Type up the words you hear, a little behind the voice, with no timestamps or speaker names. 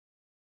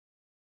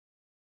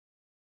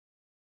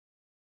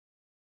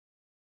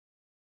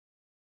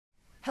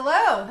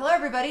Hello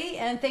everybody,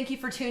 and thank you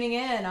for tuning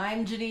in.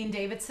 I'm Janine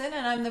Davidson,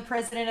 and I'm the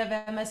president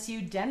of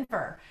MSU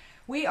Denver.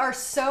 We are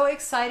so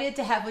excited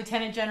to have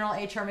Lieutenant General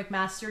H.R.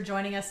 McMaster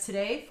joining us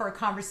today for a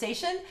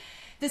conversation.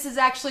 This is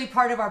actually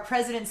part of our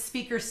President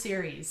Speaker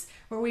Series,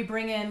 where we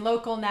bring in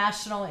local,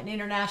 national, and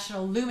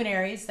international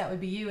luminaries, that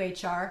would be you,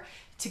 HR,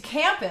 to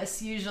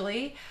campus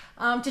usually,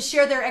 to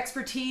share their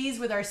expertise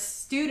with our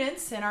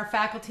students and our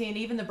faculty and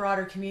even the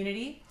broader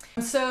community.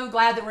 I'm so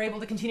glad that we're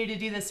able to continue to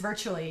do this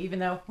virtually, even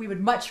though we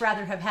would much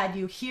rather have had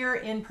you here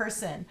in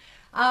person.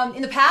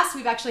 In the past,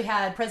 we've actually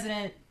had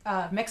President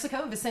of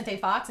Mexico, Vicente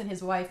Fox, and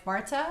his wife,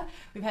 Marta.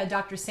 We've had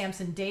Dr.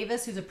 Samson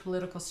Davis, who's a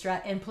political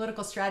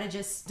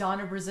strategist,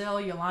 Donna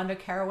Brazil, Yolanda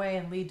Caraway,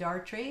 and Lee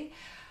Dartrey.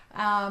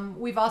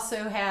 We've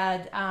also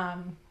had,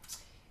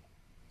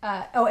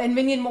 and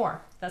Minion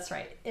Moore. That's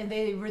right. And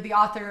they were the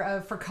author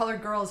of For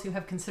Colored Girls Who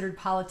Have Considered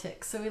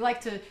Politics. So we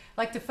like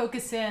to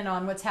focus in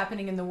on what's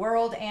happening in the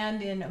world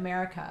and in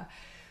America.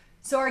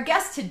 So our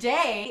guest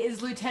today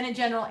is Lieutenant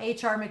General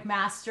H.R.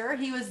 McMaster.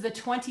 He was the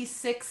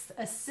 26th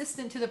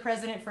Assistant to the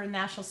President for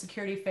National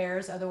Security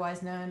Affairs,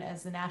 otherwise known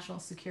as the National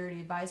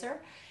Security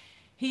Advisor.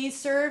 He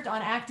served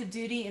on active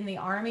duty in the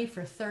Army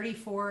for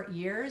 34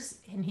 years,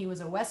 and he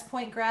was a West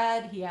Point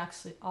grad. He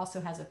actually also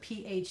has a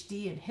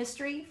PhD in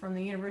history from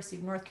the University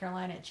of North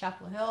Carolina at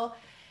Chapel Hill.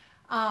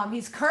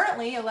 He's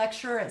currently a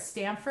lecturer at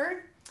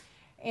Stanford,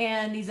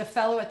 and he's a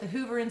fellow at the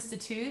Hoover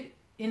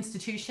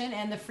Institution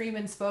and the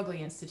Freeman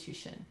Spogli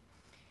Institution.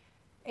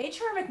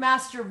 H.R.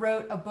 McMaster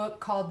wrote a book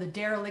called The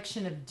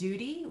Dereliction of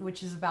Duty,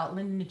 which is about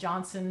Lyndon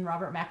Johnson,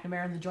 Robert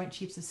McNamara, and the Joint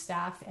Chiefs of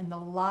Staff, and the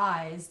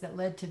lies that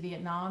led to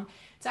Vietnam.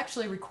 It's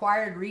actually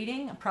required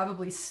reading,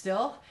 probably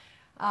still,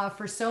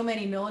 for so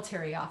many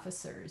military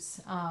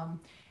officers.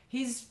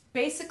 He's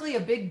basically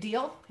a big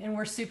deal, and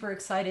we're super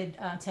excited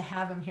to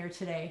have him here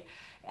today.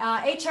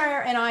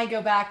 HR and I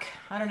go back,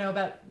 I don't know,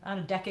 about a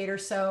decade or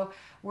so.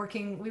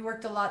 We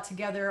worked a lot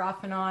together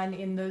off and on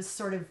in those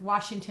sort of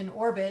Washington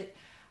orbit.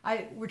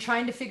 We're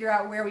trying to figure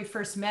out where we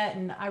first met,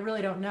 and I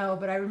really don't know,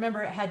 but I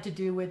remember it had to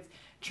do with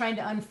trying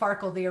to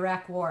unfarkle the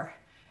Iraq War.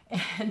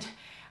 And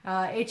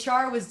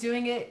HR was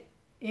doing it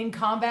in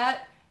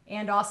combat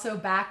and also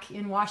back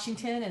in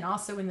Washington and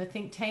also in the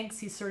think tanks.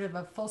 He's sort of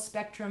a full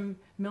spectrum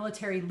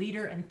military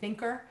leader and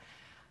thinker.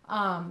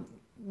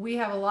 We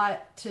have a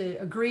lot to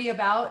agree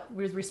about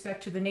with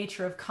respect to the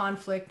nature of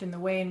conflict and the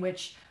way in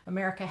which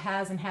America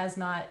has and has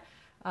not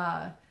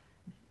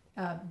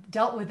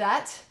dealt with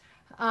that.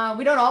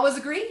 We don't always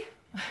agree,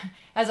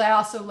 as I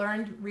also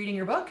learned reading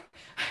your book.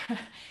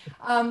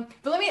 But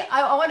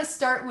I want to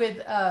start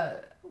with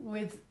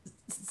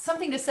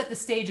something to set the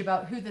stage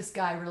about who this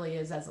guy really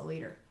is as a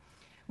leader.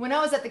 When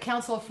I was at the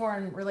Council of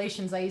Foreign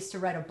Relations, I used to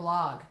write a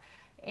blog.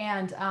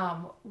 And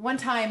one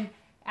time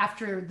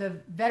after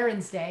the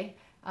Veterans Day,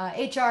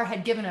 HR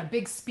had given a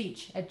big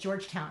speech at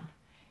Georgetown.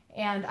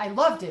 And I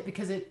loved it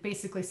because it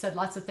basically said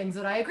lots of things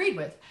that I agreed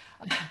with,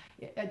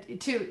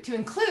 to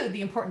include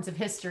the importance of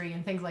history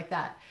and things like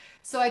that.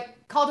 So I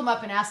called him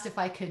up and asked if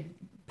I could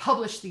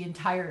publish the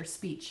entire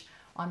speech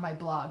on my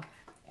blog.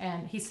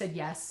 And he said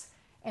yes.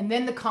 And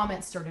then the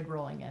comments started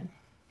rolling in.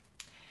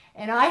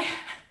 And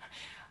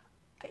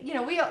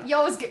you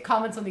always get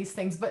comments on these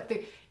things, but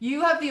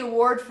you have the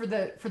award for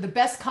the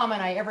best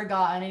comment I ever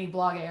got on any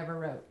blog I ever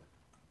wrote.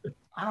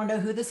 I don't know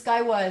who this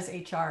guy was,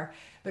 HR,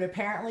 but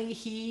apparently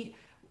he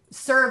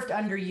served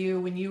under you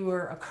when you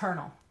were a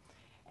colonel.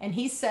 And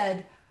he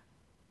said,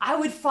 I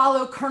would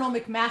follow Colonel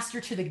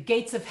McMaster to the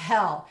gates of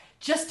hell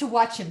just to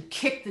watch him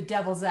kick the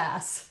devil's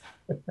ass.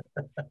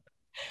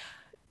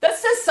 That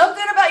says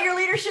something about your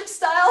leadership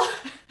style,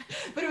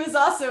 but it was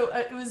also,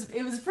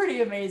 it was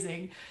pretty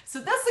amazing. So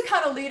that's the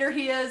kind of leader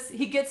he is.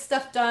 He gets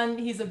stuff done.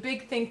 He's a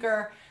big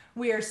thinker.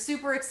 We are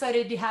super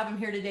excited to have him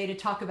here today to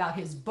talk about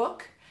his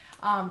book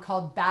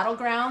called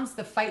Battlegrounds,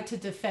 The Fight to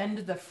Defend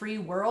the Free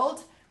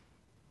World.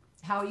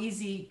 How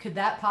easy could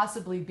that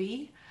possibly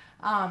be?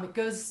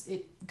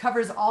 It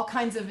covers all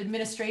kinds of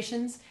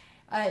administrations.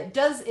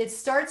 It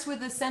starts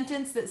with a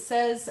sentence that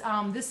says,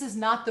 this is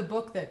not the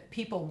book that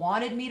people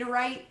wanted me to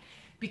write,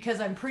 because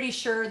I'm pretty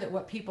sure that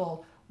what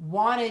people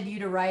wanted you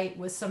to write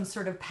was some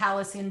sort of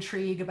palace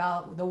intrigue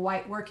about the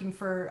white working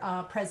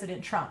for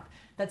President Trump.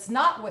 That's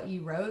not what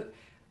you wrote,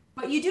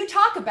 but you do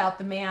talk about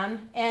the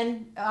man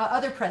and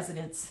other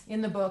presidents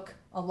in the book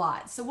a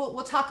lot. So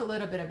we'll talk a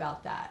little bit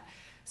about that.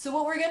 So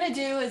what we're going to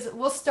do is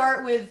we'll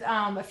start with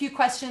a few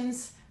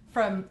questions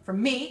from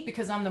me,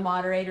 because I'm the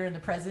moderator and the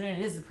president.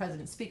 It is the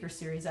President Speaker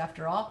Series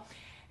after all.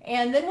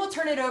 And then we'll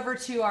turn it over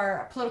to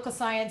our political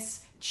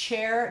science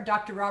chair,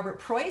 Dr. Robert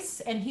Preuss,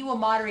 and he will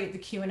moderate the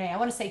Q&A. I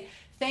want to say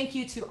thank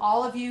you to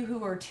all of you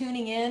who are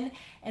tuning in,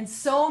 and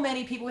so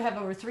many people. We have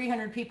over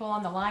 300 people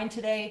on the line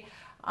today.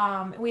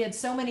 We had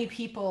so many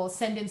people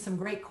send in some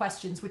great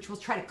questions, which we'll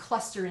try to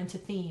cluster into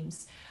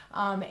themes.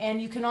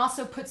 And you can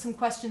also put some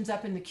questions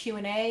up in the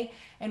Q&A,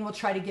 and we'll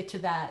try to get to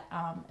that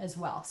as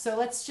well. So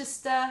let's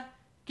just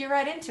get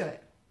right into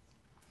it.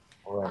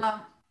 All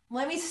right.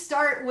 Let me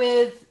start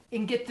with,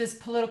 and get this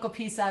political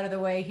piece out of the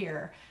way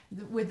here,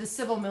 with the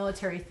civil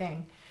military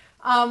thing.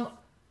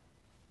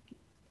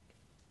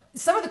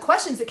 some of the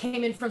questions that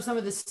came in from some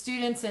of the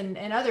students and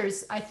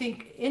others, I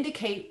think,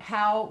 indicate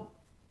how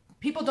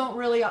people don't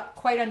really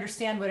quite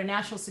understand what a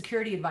national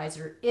security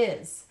advisor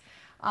is,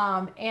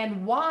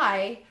 and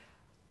why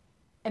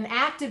an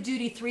active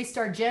duty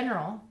 3-star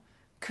general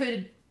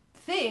could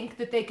think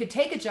that they could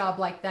take a job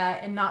like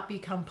that and not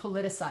become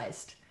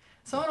politicized.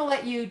 So I want to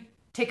let you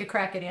take a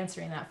crack at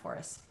answering that for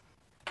us.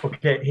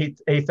 Okay.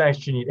 Hey, thanks,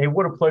 Janine. Hey,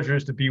 what a pleasure it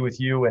is to be with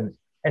you. And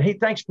hey,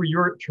 thanks for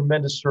your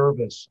tremendous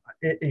service,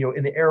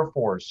 in the Air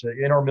Force,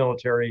 in our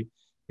military,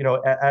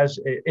 as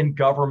in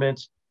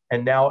government,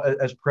 and now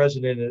as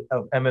president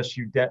of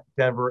MSU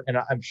Denver. And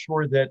I'm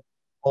sure that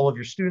all of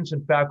your students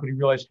and faculty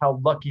realize how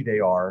lucky they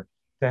are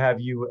to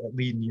have you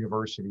lead the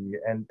university.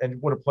 And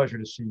what a pleasure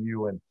to see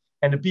you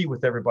and to be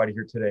with everybody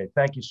here today.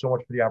 Thank you so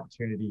much for the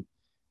opportunity.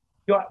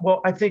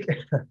 Well, I think,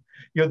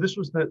 this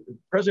was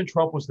President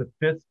Trump was the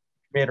fifth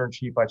commander in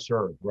chief I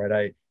served,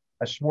 right?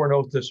 I swore an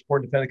oath to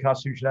support and defend the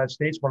Constitution of the United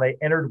States when I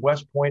entered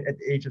West Point at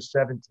the age of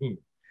 17.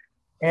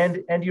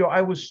 And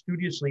I was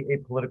studiously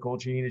apolitical,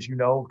 Janine, as you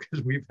know,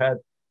 because we've had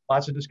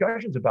lots of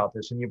discussions about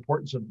this and the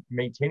importance of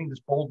maintaining this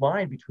bold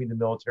line between the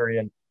military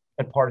and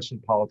partisan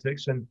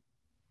politics. And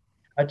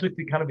I took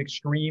the kind of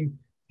extreme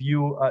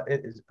view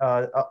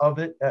of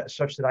it,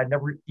 such that I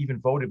never even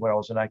voted when I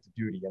was on active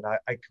duty. And I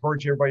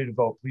encourage everybody to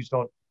vote. Please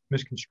don't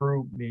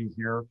misconstrue me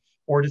here,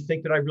 or to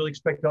think that I really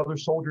expect other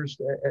soldiers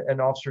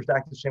and officers to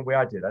act the same way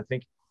I did. I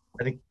think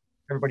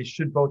everybody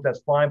should vote.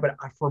 That's fine. But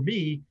for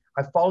me,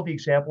 I followed the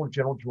example of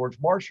General George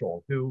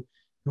Marshall, who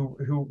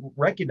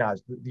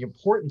recognized the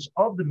importance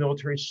of the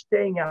military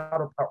staying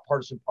out of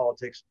partisan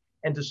politics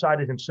and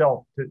decided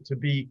himself to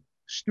be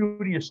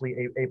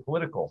studiously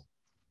apolitical.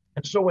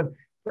 And so when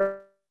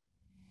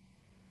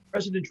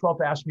President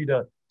Trump asked me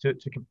to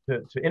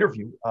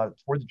interview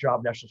for the job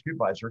of National Security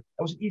Advisor,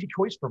 that was an easy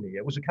choice for me.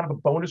 It was a kind of a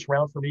bonus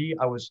round for me.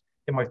 I was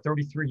in my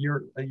 33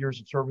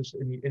 years of service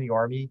in the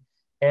Army,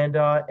 and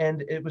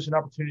it was an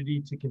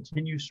opportunity to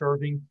continue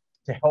serving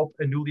to help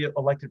a newly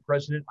elected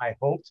president. I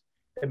hoped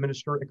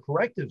administer a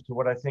corrective to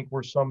what I think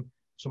were some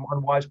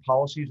unwise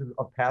policies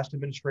of past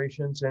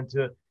administrations, and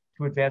to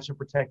advance and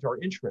protect our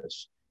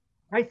interests.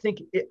 I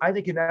think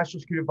a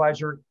national security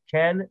advisor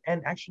can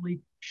and actually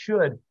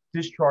should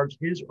discharge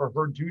his or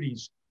her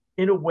duties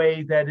in a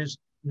way that is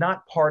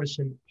not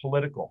partisan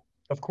political.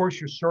 Of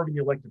course, you're serving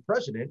the elected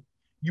president.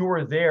 You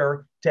are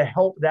there to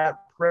help that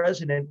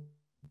president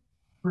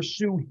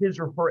pursue his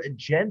or her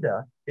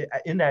agenda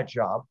in that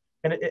job.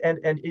 And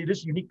it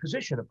is a unique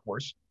position, of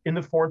course, in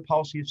the foreign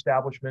policy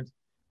establishment,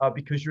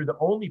 because you're the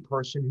only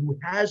person who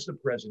has the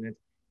president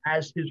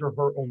as his or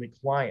her only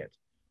client.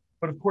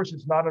 But of course,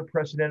 it's not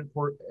unprecedented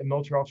for a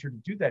military officer to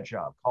do that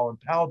job. Colin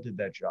Powell did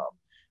that job.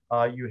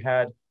 You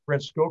had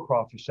Brent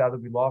Scowcroft, who sadly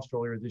we lost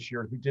earlier this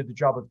year, who did the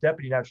job of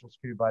Deputy National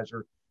Security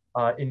Advisor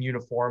in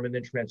uniform, and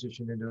then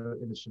transitioned into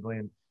a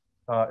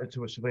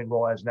civilian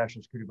role as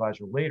National Security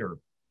Advisor later.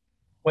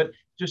 But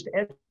just to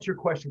answer your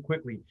question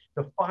quickly,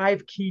 the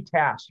 5 key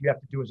tasks you have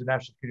to do as a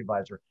National Security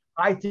Advisor,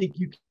 I think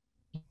you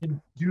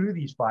can do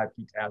these 5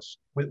 key tasks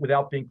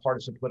without being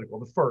partisan political.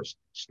 The first,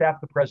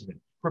 staff the president.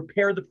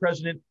 Prepare the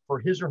president for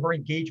his or her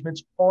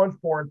engagements on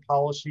foreign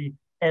policy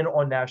and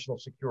on national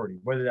security,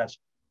 whether that's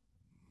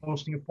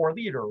hosting a foreign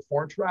leader or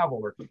foreign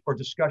travel, or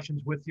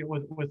discussions with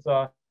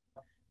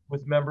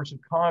members of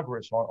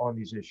Congress on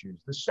these issues.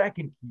 The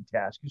second key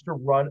task is to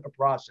run a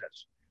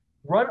process.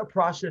 Run a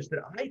process that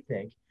I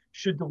think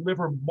should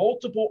deliver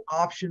multiple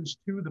options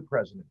to the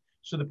president,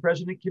 so the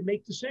president can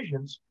make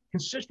decisions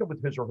consistent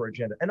with his or her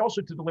agenda, and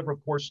also to deliver,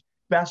 of course,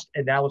 best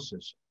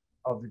analysis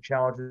of the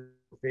challenges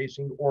we're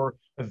facing or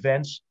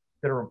events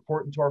that are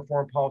important to our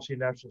foreign policy and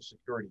national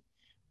security.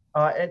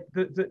 And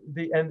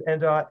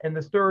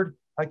the third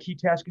key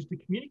task is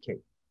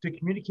to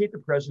communicate the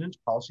president's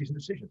policies and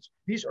decisions.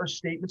 These are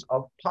statements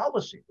of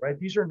policy, right?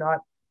 These are not,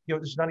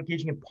 this is not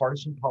engaging in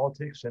partisan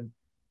politics, and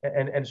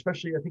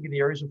especially I think in the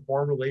areas of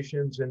foreign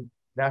relations and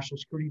national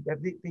security,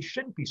 they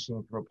shouldn't be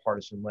seen through a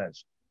partisan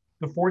lens.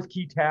 The fourth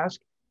key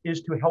task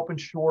is to help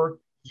ensure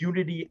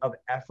unity of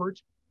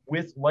effort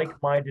with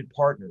like-minded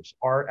partners,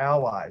 our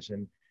allies,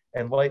 and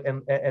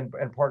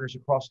partners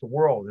across the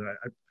world. And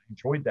I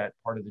enjoyed that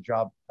part of the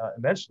job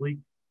immensely,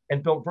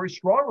 and built very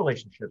strong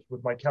relationships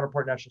with my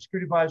counterpart national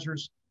security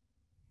advisors,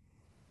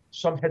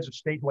 some heads of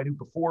state who I knew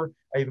before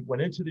I even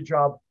went into the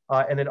job,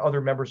 and then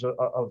other members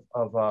of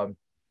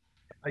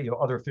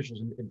other officials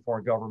in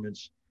foreign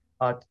governments,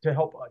 to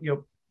help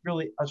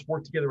really us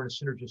work together in a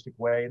synergistic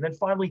way. And then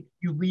finally,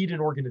 you lead an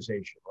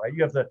organization, right?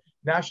 You have the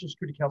National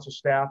Security Council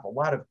staff, a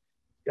lot of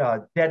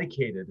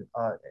dedicated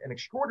and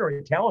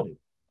extraordinarily talented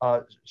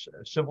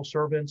civil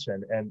servants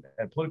and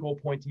political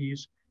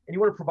appointees. And you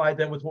want to provide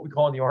them with what we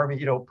call in the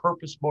Army,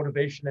 purpose,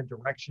 motivation, and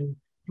direction.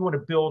 You want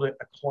to build a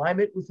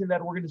climate within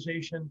that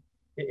organization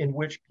in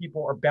which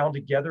people are bound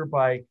together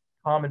by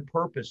common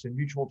purpose and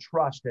mutual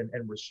trust and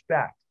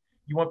respect.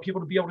 You want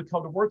people to be able to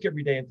come to work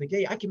every day and think,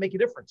 hey, I can make a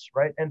difference,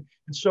 right? And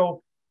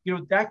so,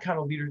 that kind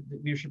of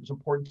leadership is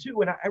important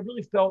too. And I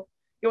really felt,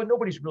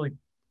 nobody's really,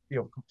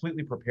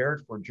 completely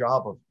prepared for a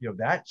job of,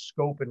 that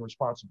scope and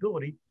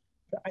responsibility.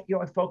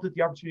 I felt that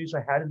the opportunities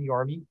I had in the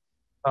Army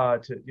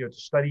to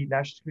study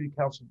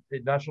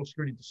national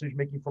security decision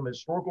making from a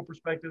historical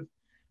perspective,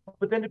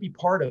 but then to be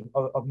part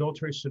of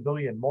military,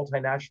 civilian,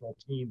 multinational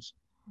teams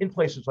in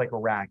places like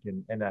Iraq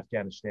and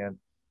Afghanistan,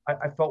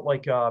 I felt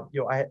like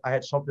I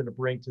had something to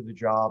bring to the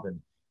job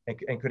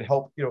and could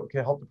help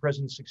could help the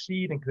president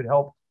succeed and could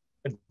help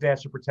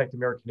advance and protect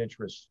American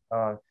interests.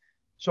 I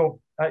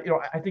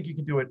think you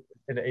can do it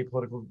in an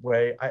apolitical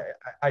way.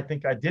 I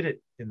think I did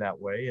it in that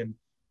way,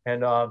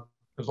 and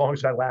as long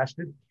as I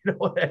lasted,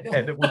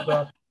 and it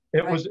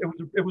Right. was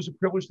it was a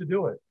privilege to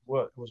do it.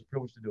 Well, it was a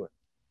privilege to do it.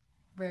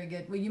 Very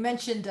good. Well, you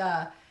mentioned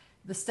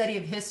the study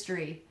of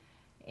history,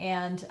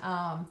 and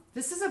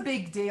this is a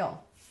big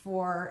deal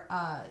for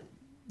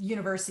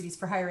universities,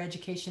 for higher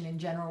education in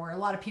general, where a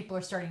lot of people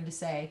are starting to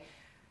say,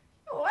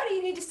 why do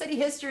you need to study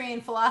history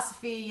and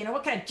philosophy?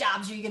 What kind of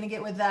jobs are you going to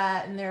get with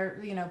that?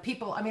 And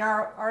people, I mean,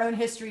 our own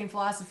history and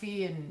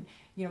philosophy and,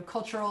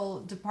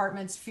 cultural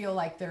departments feel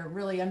like they're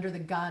really under the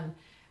gun.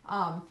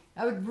 I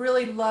would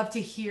really love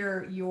to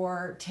hear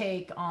your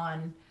take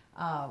on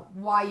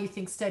why you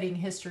think studying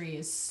history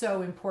is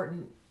so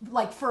important,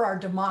 like for our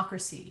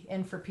democracy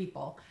and for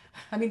people.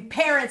 I mean,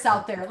 parents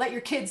out there, let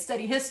your kids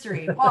study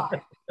history.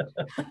 Why?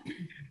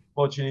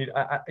 Well, Janine,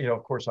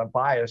 of course, I'm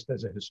biased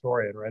as a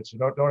historian, right? So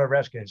don't ever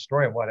ask a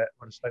historian what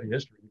to study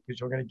history because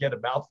you're going to get a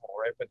mouthful,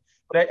 right?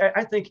 But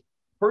I think,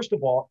 first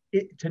of all,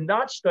 to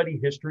not study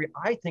history,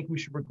 I think we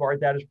should regard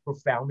that as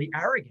profoundly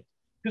arrogant.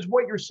 Because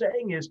what you're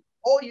saying is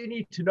all you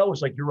need to know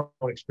is like your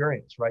own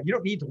experience, right? You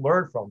don't need to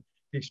learn from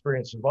the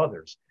experience of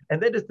others.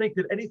 And then to think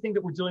that anything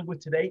that we're dealing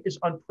with today is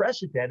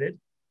unprecedented,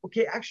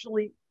 okay,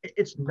 actually,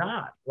 it's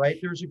not, right?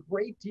 There's a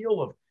great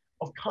deal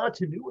of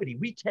continuity.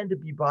 We tend to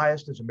be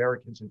biased as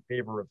Americans in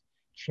favor of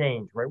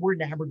change, right? We're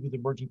enamored with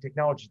emerging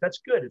technologies. That's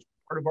good. It's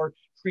part of our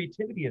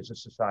creativity as a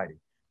society.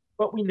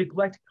 But we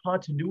neglect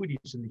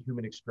continuities in the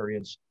human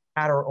experience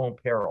at our own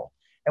peril.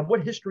 And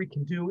what history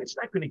can do, it's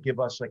not going to give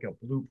us like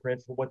a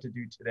blueprint for what to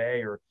do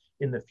today or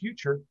in the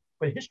future,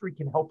 but history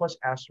can help us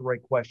ask the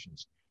right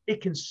questions.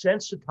 It can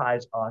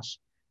sensitize us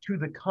to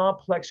the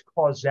complex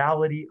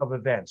causality of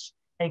events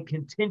and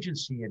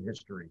contingency in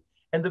history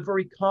and the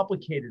very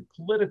complicated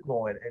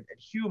political and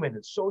human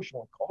and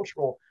social and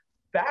cultural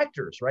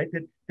factors, right,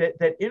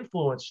 that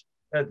influence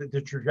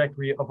the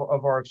trajectory of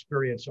our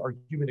experience, our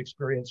human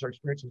experience, our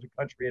experience as a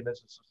country and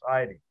as a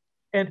society.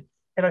 And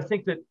I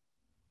think that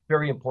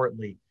very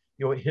importantly,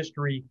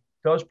 history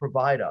does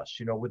provide us,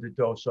 with a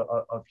dose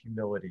of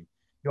humility.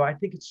 I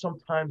think it's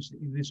sometimes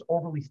this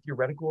overly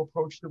theoretical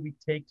approach that we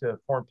take to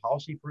foreign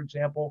policy, for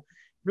example,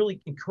 really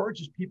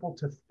encourages people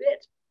to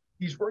fit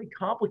these very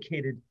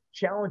complicated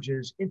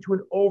challenges into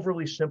an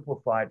overly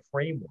simplified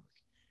framework.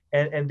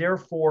 And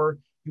therefore,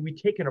 we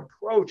take an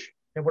approach,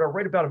 and what I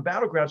write about in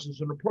Battlegrounds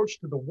is an approach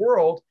to the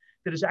world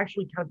that is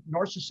actually kind of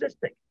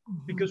narcissistic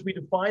because we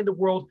define the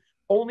world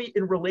only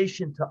in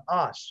relation to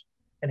us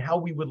and how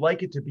we would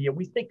like it to be. And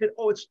we think that,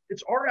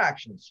 it's our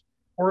actions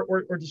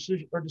or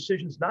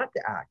decisions not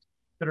to act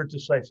that are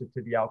decisive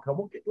to the outcome.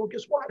 Well,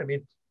 guess what? I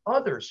mean,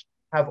 others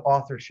have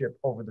authorship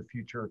over the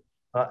future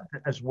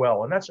as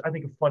well. And that's, I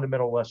think, a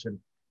fundamental lesson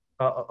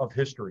of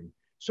history.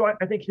 So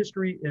I think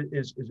history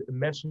is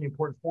immensely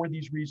important for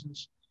these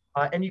reasons.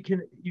 And you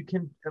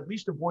can at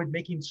least avoid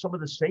making some of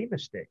the same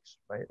mistakes,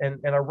 right? And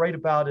I write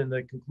about in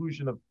the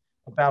conclusion of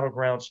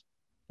Battlegrounds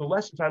the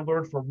lessons I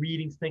learned from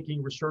reading,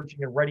 thinking,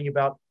 researching, and writing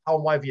about how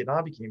and why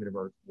Vietnam became an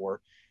American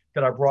war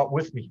that I brought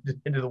with me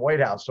into the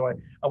White House. So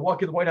I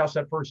walk in the White House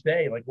that first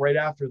day, like right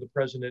after the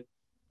president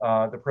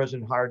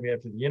hired me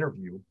after the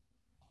interview.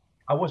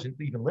 I wasn't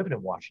even living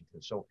in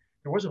Washington, so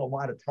there wasn't a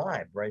lot of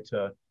time, right,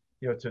 to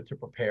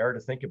prepare, to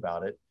think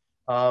about it.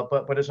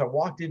 But as I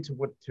walked into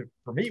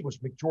for me was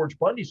George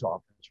Bundy's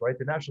office, right,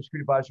 the national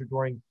security advisor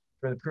during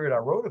the period I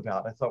wrote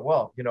about, I thought,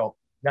 well,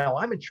 now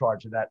I'm in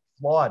charge of that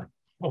flawed,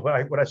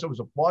 what I said was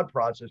a flawed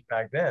process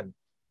back then.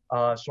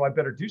 So I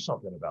better do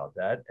something about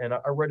that. And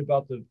I read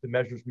about the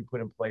measures we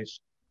put in place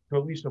to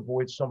at least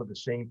avoid some of the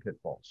same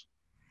pitfalls.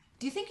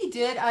 Do you think he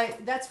did?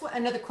 That's what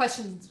another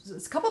question.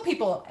 A couple of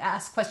people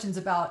ask questions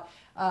about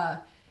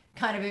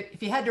kind of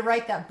if you had to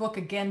write that book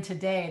again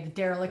today, the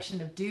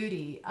dereliction of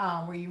duty,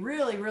 where you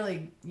really,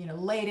 really,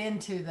 laid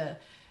into the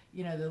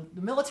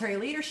military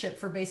leadership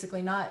for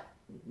basically not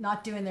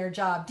doing their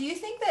job. Do you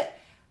think that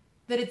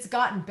it's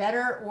gotten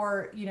better,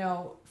 or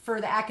for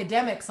the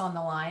academics on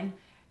the line?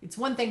 It's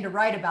one thing to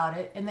write about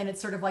it, and then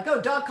it's sort of like, oh,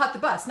 dog caught the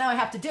bus. Now I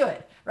have to do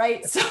it,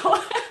 right? So,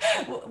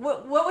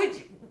 what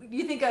would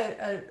you think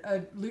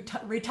a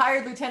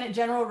retired lieutenant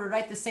general would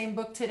write the same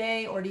book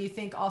today, or do you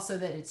think also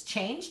that it's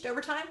changed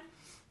over time?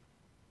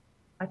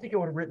 I think I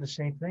would have written the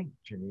same thing,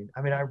 Janine.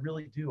 I mean, I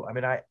really do. I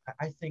mean, I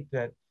think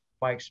that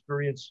my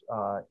experience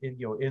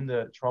in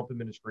the Trump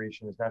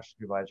administration as national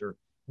security advisor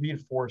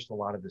reinforced a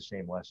lot of the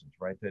same lessons,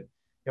 right? That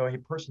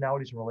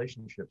personalities and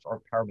relationships are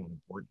paramount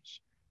importance,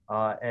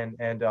 and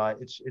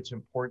it's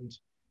important.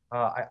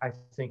 I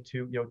think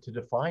to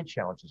define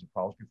challenges and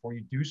problems before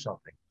you do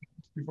something,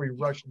 before you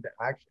rush into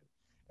action,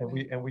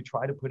 and we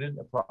try to put in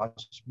a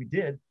process. We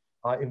did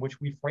in which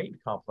we framed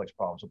complex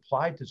problems,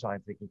 applied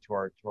design thinking to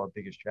our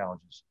biggest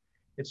challenges.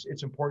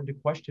 It's important to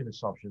question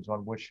assumptions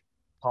on which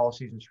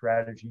policies and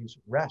strategies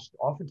rest.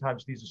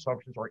 Oftentimes, these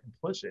assumptions are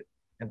implicit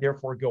and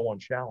therefore go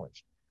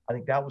unchallenged. I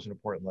think that was an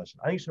important lesson.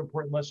 I think it's an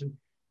important lesson,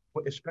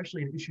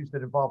 especially in issues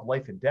that involve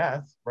life and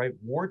death, right?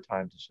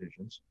 Wartime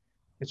decisions.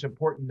 It's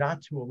important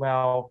not to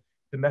allow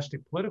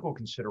domestic political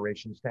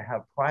considerations to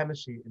have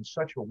primacy in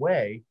such a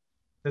way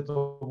that the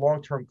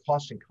long-term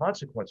costs and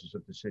consequences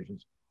of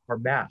decisions are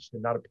masked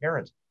and not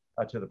apparent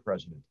to the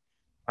president.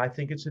 I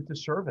think it's a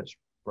disservice,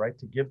 right,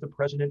 to give the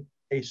president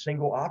a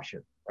single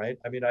option, right?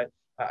 I mean,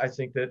 I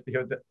think that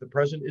the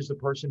president is the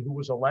person who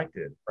was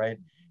elected, right?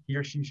 He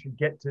or she should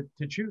get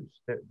to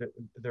choose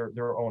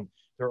their own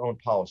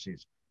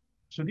policies.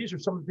 So these are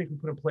some of the things we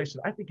put in place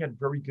that I think had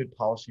very good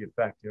policy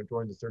effect,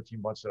 during the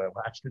 13 months that I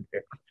lasted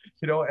there,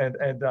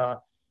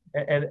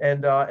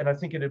 and I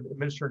think it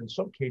administered in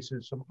some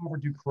cases some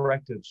overdue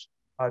correctives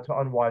to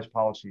unwise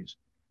policies.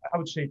 I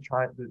would say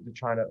the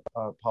China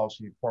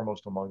policy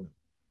foremost among them.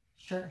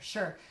 Sure,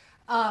 sure.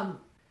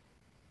 Um,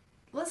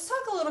 let's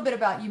talk a little bit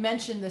about, you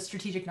mentioned the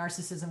strategic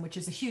narcissism, which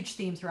is a huge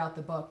theme throughout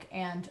the book.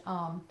 And,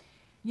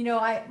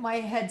 my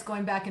head's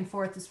going back and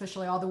forth,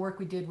 especially all the work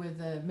we did with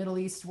the Middle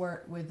East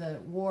war, with the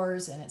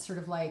wars. And it's sort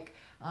of like,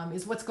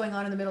 is what's going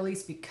on in the Middle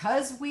East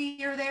because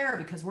we are there or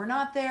because we're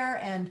not there?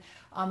 And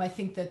I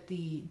think that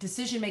the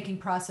decision-making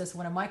process,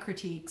 one of my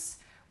critiques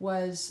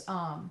was,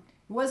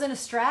 wasn't a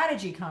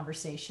strategy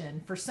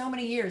conversation for so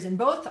many years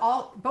in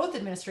all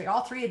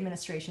three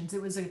administrations.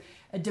 It was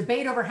a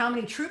debate over how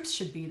many troops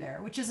should be there,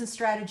 which isn't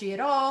strategy at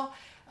all.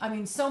 I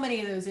mean, so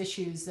many of those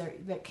issues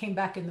that came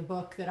back in the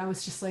book that I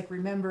was just like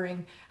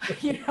remembering,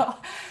 I know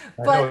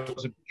but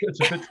it's a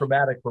bit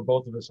traumatic for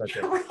both of us, I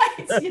think.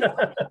 right,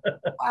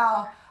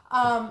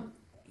 wow.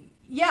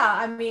 Yeah,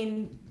 I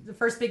mean, the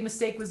first big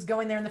mistake was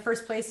going there in the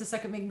first place. The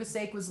second big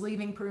mistake was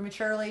leaving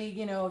prematurely.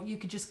 You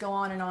could just go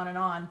on and on and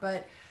on.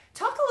 But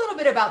talk a little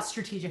bit about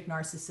strategic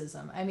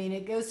narcissism. I mean,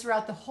 it goes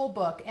throughout the whole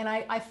book. And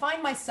I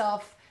find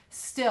myself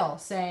still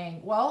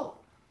saying, well,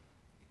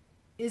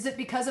 is it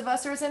because of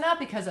us or is it not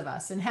because of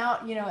us? And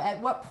how, at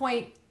what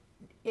point,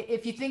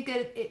 if you think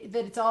that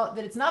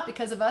it's not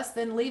because of us,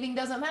 then leaving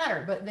doesn't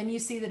matter. But then you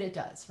see that it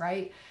does,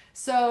 right?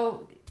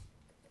 So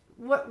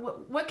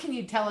what can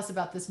you tell us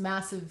about this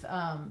massive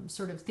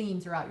sort of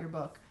theme throughout your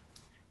book?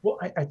 Well,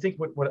 I think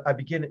what I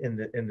begin in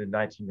the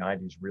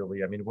 1990s,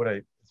 really. I mean,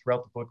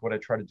 throughout the book, what I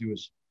try to do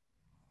is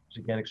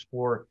again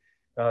explore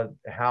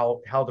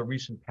how the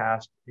recent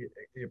past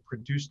it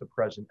produced the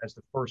present as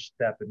the first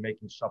step in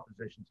making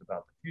suppositions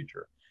about the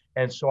future.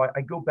 And so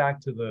I go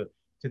back to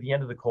the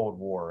end of the Cold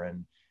War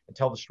and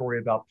tell the story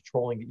about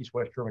patrolling the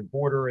East-West German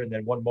border, and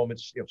then one moment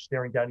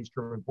staring down East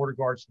German border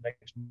guards, the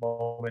next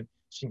moment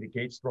seeing the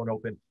gates thrown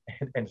open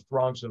and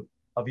throngs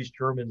of East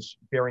Germans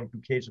bearing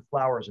bouquets of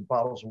flowers and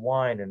bottles of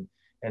wine,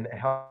 and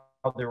how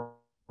there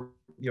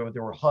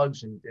were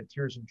hugs and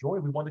tears of joy.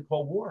 We won the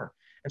Cold War,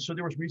 and so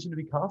there was reason to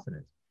be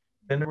confident.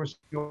 Then there was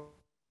the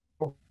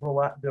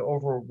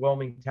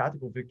overwhelming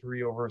tactical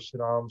victory over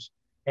Saddam's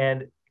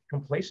and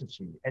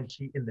complacency. And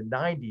in the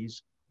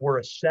 90s were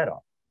a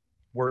setup.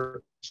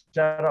 Were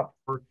set up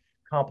for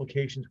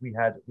complications we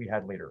had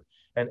later.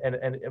 And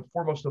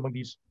foremost among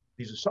these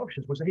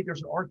assumptions was that, hey,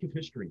 there's an arc of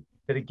history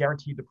that had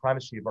guaranteed the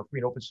primacy of our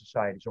free and open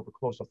societies over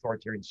closed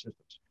authoritarian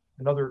systems.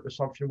 Another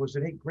assumption was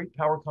that, hey, great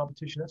power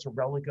competition, that's a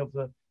relic of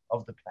the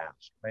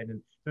past, right?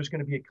 And there's going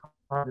to be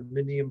a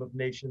condominium of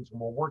nations, and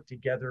we'll work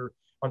together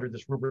under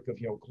this rubric of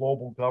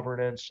global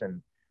governance,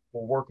 and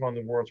we'll work on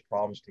the world's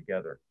problems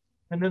together.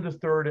 And then the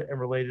third and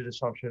related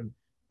assumption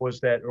was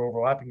that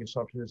overlapping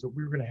assumption is that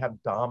we were going to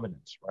have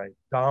dominance, right?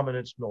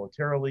 Dominance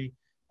militarily.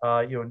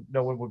 No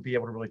one would be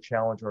able to really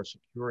challenge our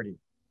security.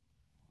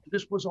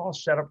 This was all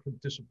set up for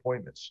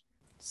disappointments.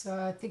 So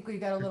I think we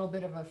got a little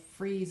bit of a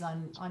freeze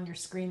on your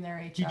screen there,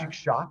 HR. Strategic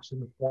shocks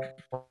in the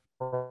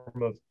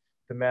form of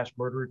the mass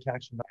murder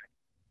attacks.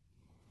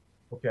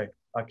 Okay,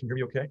 can you hear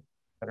me okay?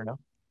 Better now?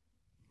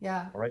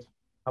 Yeah. All right.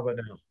 How about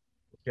now?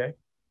 Okay.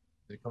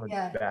 Is it coming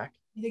back?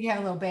 You think you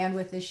have a little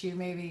bandwidth issue,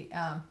 maybe?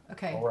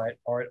 Okay. All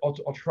right.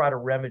 I'll try to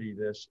remedy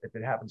this. If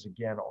it happens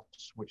again, I'll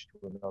switch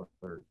to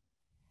another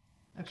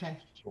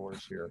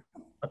source here.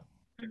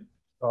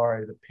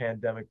 Sorry, the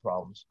pandemic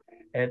problems,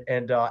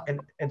 and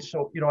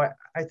so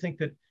I think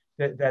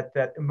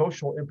that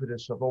emotional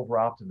impetus of over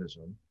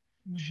optimism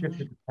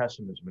shifted to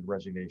pessimism and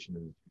resignation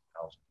in the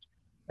 2000s,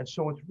 and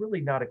so it's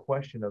really not a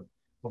question of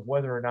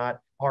whether or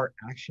not our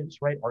actions,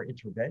 right, our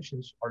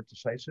interventions are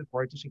decisive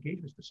or our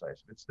disengagement is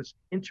decisive. It's this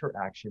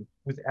interaction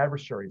with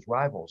adversaries,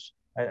 rivals,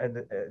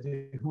 and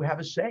who have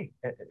a say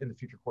in the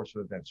future course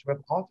of events, who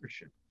have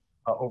authorship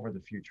over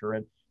the future.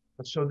 And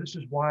so this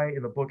is why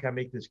in the book I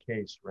make this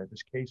case, right,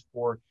 this case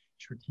for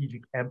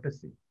strategic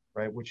empathy,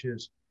 right, which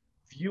is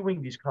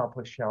viewing these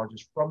complex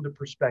challenges from the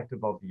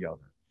perspective of the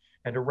other,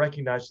 and to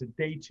recognize that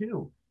they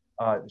too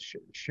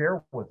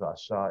share with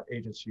us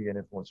agency and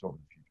influence over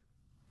the future.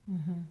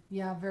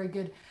 Yeah, very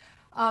good.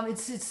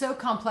 It's so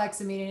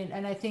complex. I mean,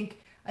 and I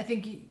think I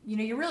think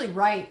you're really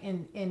right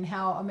in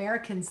how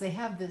Americans, they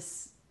have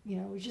this,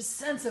 just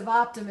sense of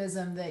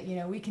optimism that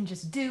we can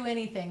just do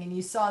anything, and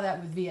you saw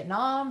that with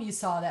Vietnam, you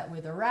saw that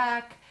with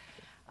Iraq.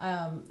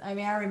 I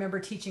mean, I remember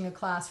teaching a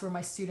class where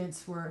my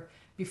students were,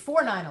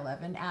 before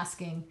 9/11,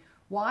 asking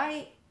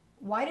why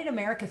did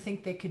America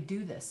think they could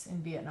do this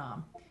in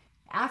Vietnam.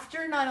 After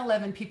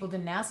 9/11, people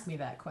didn't ask me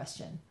that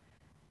question.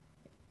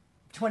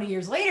 20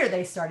 years later,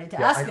 they started to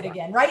Yeah, ask it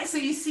again, right? So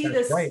you see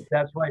that's this. right.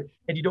 That's right.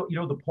 And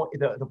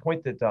the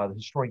point that the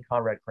historian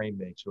Conrad Crane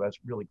makes. So that's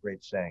really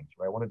great sayings,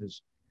 right? One of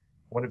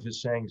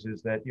his sayings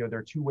is that there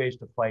are two ways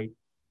to fight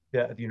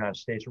the United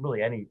States, or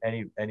really any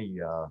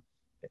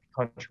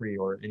country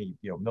or any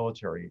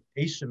military: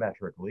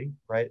 asymmetrically,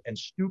 right, and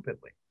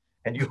stupidly.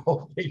 And you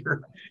hope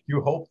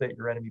that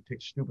your enemy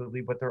picks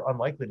stupidly, but they're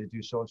unlikely to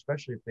do so,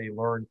 especially if they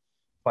learn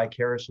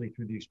vicariously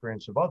through the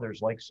experience of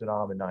others, like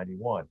Saddam in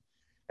 '91.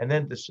 And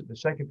then the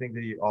second thing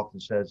that he often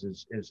says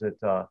is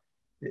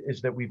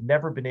that we've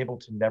never been able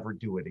to never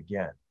do it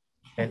again.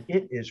 And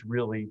it is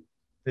really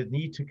the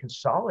need to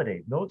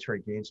consolidate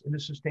military gains into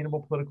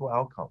sustainable political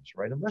outcomes,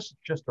 right? Unless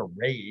it's just a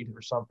raid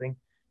or something,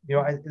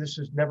 this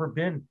has never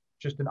been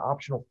just an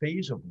optional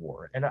phase of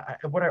war. And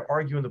what I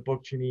argue in the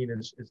book, Janine,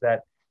 is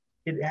that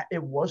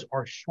it was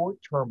our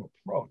short-term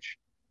approach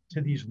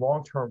to these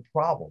long-term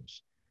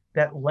problems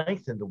that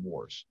lengthened the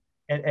wars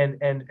and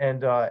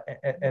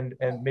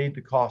made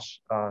the costs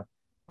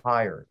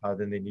higher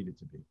than they needed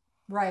to be.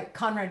 Right.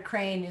 Conrad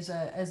Crane is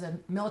a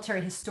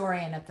military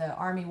historian at the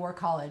Army War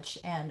College,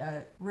 and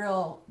a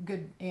real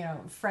good,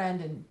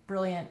 friend and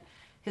brilliant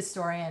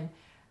historian.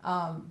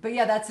 But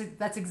yeah,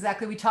 that's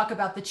exactly, we talk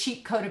about the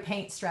cheap coat of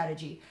paint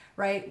strategy,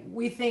 right?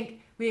 We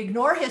think we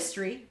ignore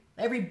history.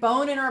 Every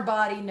bone in our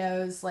body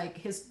knows,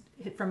 like,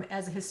 from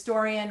as a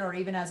historian or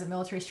even as a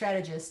military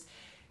strategist,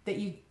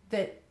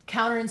 that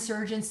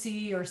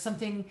counterinsurgency or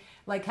something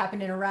like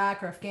happened in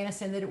Iraq or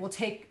Afghanistan, that it will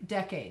take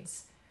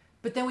decades.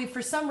 But then we,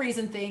 for some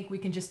reason, think we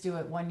can just do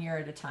it 1 year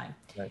at a time.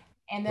 Right.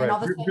 And then Right. all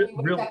of a sudden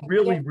we wake up and we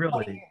Really, get 20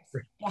 really,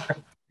 years.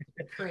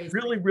 Yeah, crazy.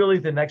 really, really,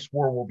 the next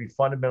war will be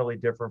fundamentally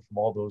different from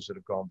all those that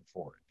have gone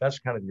before it. That's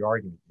kind of the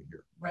argument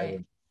here,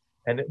 right?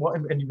 Right.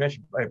 And you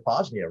mentioned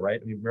Bosnia,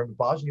 right? I mean, remember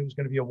Bosnia was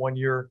going to be a 1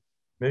 year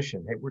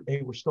mission.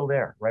 Hey, we're still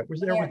there, right? We're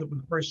there with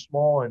a very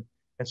small and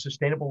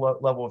sustainable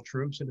level of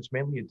troops, and it's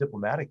mainly a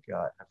diplomatic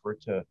effort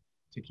to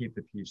keep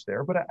the peace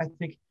there. But I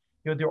think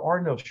there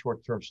are no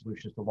short-term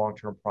solutions to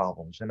long-term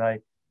problems, and I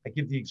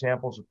give the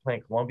examples of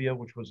Plan Colombia,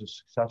 which was a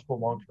successful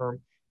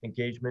long-term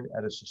engagement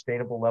at a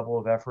sustainable level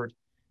of effort,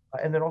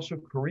 and then also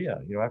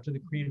Korea. After the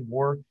Korean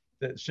War,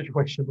 the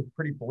situation looked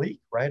pretty bleak,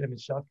 right? I mean,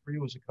 South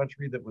Korea was a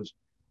country that was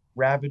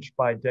ravaged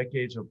by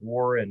decades of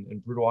war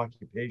and brutal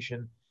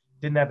occupation,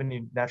 didn't have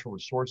any natural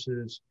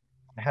resources,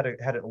 had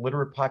an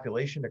illiterate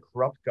population, a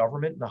corrupt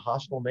government, and a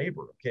hostile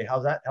neighbor. Okay,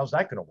 how's that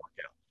going to work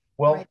out?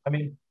 Well, Right. I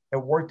mean, it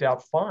worked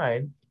out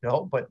fine,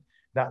 but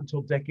not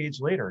until decades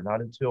later,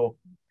 not until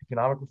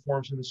economic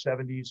reforms in the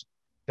 '70s,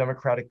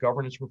 democratic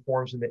governance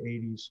reforms in the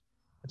 '80s.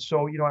 And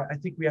so, I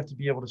think we have to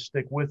be able to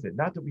stick with it.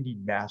 Not that we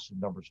need massive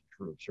numbers of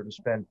troops or to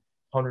spend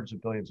hundreds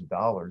of billions of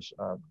dollars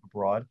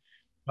abroad,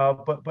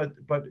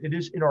 but it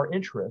is in our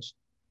interest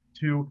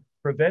to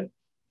prevent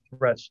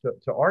threats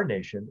to our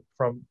nation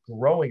from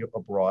growing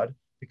abroad,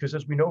 because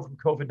as we know from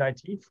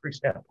COVID-19, for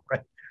example,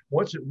 right,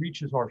 once it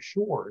reaches our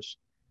shores,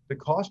 the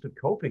cost of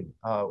coping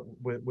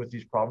with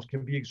these problems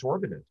can be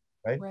exorbitant,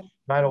 right? Right.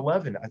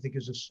 9/11, I think,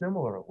 is a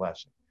similar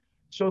lesson.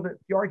 So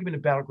the argument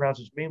of Battlegrounds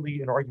is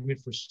mainly an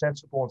argument for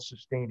sensible and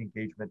sustained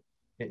engagement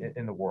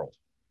in the world.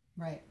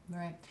 Right.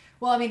 Right.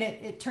 Well, I mean,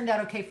 it turned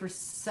out okay for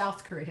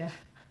South Korea,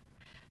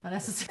 not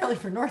necessarily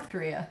for North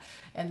Korea,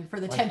 and for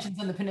the Right.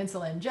 tensions in the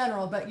peninsula in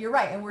general. But you're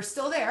right, and we're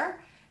still there,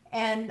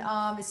 and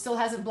it still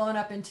hasn't blown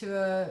up into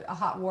a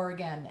hot war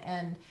again.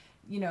 And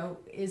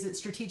is it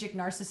strategic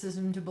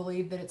narcissism to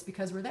believe that it's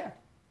because we're there?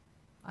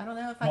 I don't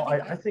know if I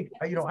Well, think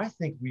I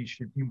think we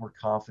should be more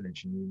confident,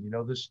 Janine.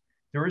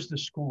 There is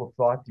this school of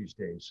thought these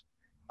days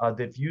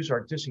that views our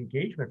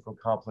disengagement from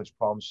complex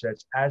problem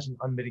sets as an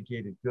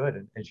unmitigated good,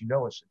 and as you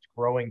know, it's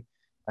growing.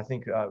 I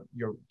think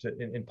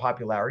in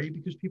popularity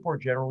because people are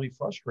generally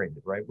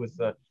frustrated, right, with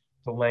the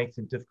length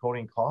and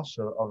difficulty and costs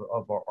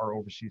of our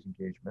overseas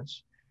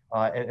engagements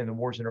and the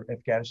wars in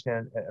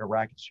Afghanistan,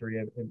 Iraq, and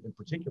Syria in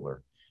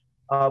particular.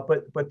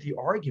 But the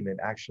argument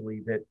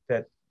actually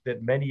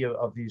that many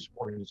of these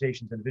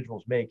organizations,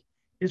 individuals make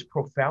is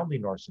profoundly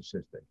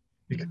narcissistic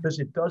because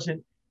it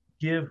doesn't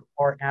give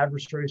our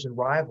adversaries and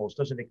rivals,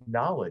 doesn't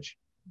acknowledge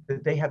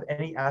that they have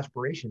any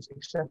aspirations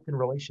except in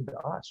relation to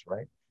us,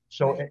 right?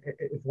 So right.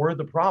 if we're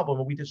the problem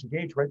and we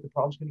disengage, right, the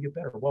problem's going to get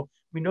better. Well,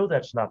 we know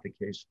that's not the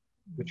case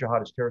with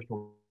jihadist terrorist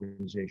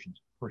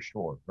organizations for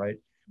sure, right?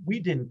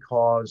 We didn't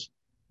cause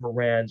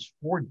Iran's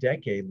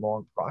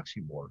 4-decade-long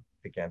proxy war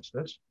against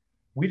us.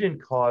 We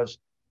didn't cause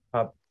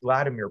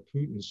Vladimir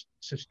Putin's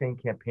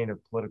sustained campaign of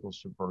political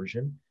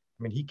subversion.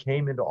 I mean, he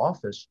came into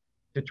office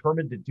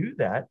determined to do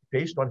that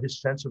based on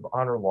his sense of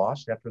honor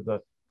lost after the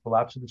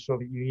collapse of the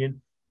Soviet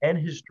Union and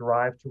his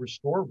drive to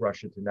restore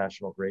Russia to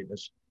national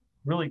greatness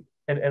really,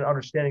 and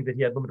understanding that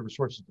he had limited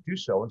resources to do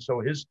so. And so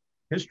his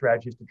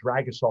strategy is to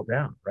drag us all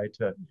down, right?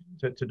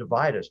 To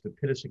divide us, to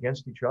pit us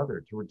against each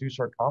other, to reduce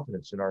our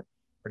confidence in our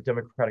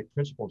democratic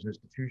principles,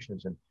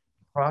 institutions, and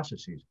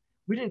processes.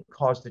 We didn't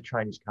cause the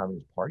Chinese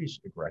Communist Party's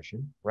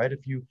aggression, right?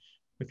 If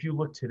you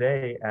look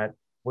today at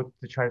what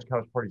the Chinese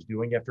Communist Party is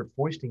doing after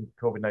foisting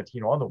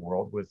COVID-19 on the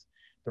world with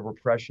the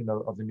repression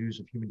of the news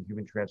of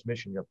human-to-human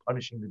transmission,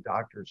 punishing the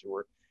doctors who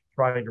are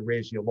trying to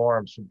raise the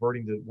alarm,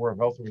 subverting the World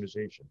Health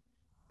Organization,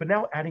 but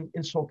now adding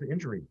insult to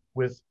injury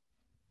with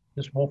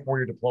this Wolf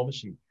Warrior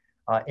diplomacy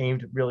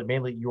aimed really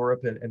mainly at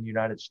Europe and the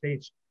United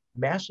States,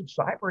 massive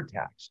cyber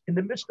attacks in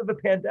the midst of a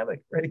pandemic,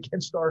 right,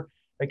 against our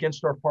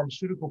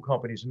pharmaceutical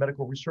companies and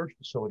medical research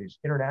facilities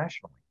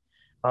internationally.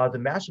 The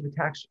massive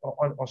attacks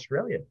on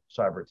Australia,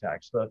 cyber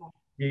attacks,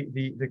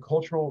 the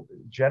cultural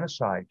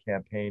genocide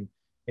campaign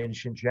in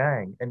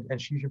Xinjiang,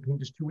 and Xi Jinping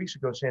just 2 weeks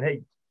ago saying,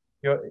 hey,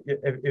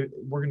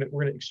 we're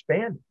gonna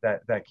expand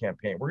that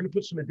campaign. We're gonna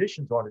put some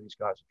additions onto these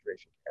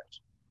concentration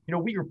camps.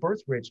 Uyghur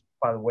birth rates,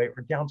 by the way,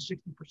 are down 60%.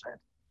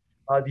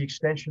 The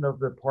extension of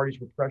the party's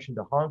repression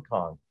to Hong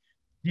Kong,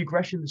 the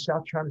aggression in the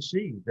South China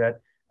Sea that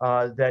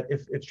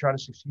if China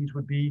succeeds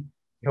would be,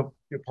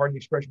 pardon the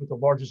expression, with the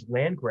largest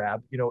land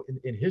grab,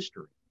 in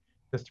history.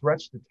 The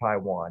threats to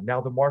Taiwan, now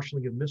the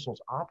marshaling of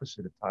missiles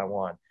opposite of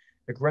Taiwan,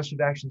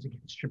 aggressive actions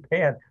against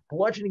Japan,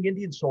 bludgeoning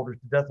Indian soldiers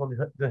to death on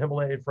the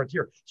Himalayan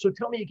frontier. So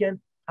tell me again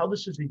how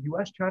this is a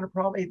U.S.-China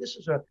problem. Hey, this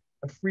is a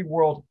free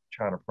world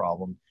China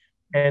problem.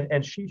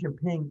 And Xi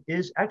Jinping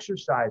is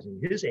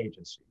exercising his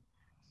agency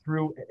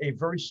through a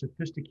very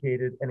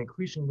sophisticated and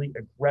increasingly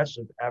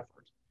aggressive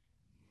effort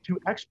to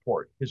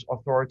export his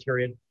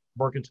authoritarian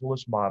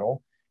mercantilist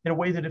model in a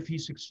way that if he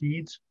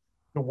succeeds,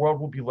 the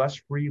world will be less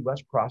free,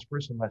 less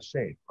prosperous, and less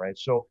safe, right?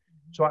 So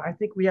I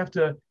think we have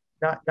to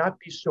not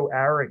be so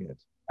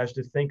arrogant as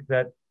to think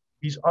that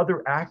these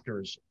other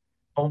actors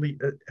only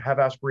have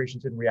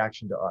aspirations in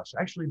reaction to us.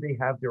 Actually, they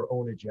have their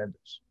own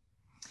agendas.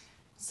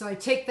 So I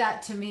take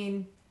that to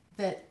mean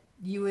that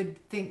you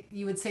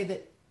would say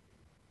that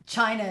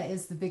China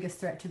is the biggest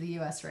threat to the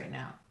U.S. right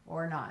now,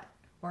 or not,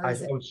 or I,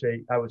 is I it? would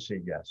say I would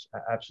say yes,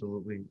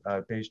 absolutely,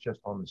 based just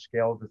on the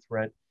scale of the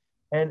threat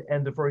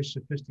and the very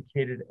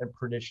sophisticated and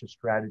pernicious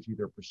strategy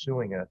they're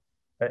pursuing.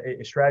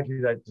 A strategy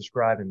that I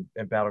describe in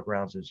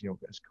Battlegrounds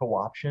as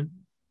co-option,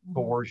 Mhm.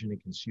 coercion,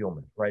 and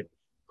concealment. Right,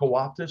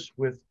 co-opt us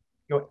with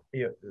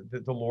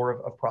the lure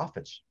of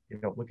profits.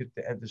 Look at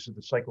and this is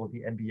the cycle of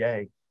the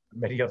NBA,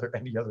 many other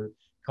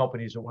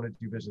companies that want to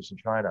do business in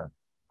China,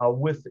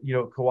 with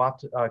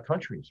co-opt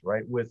countries,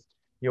 right, with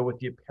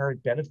the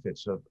apparent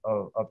benefits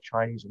of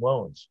Chinese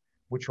loans,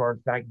 which are in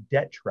fact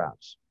debt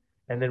traps.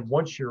 And then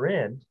once you're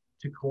in,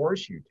 to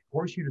coerce you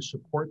to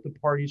support the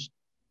party's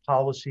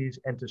policies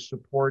and to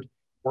support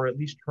or at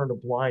least turn a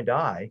blind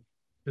eye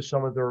to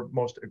some of their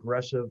most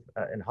aggressive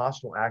and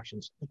hostile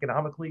actions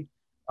economically,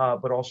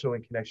 but also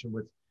in connection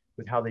with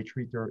how they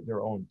treat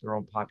their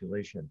own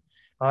population,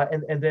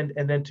 and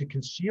then to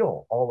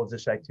conceal all of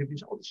this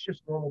activities. Oh, it's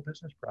just normal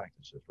business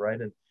practices,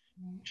 right? And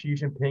Xi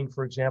Jinping,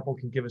 for example,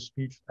 can give a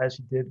speech as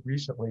he did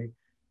recently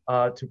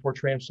to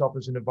portray himself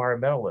as an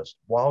environmentalist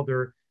while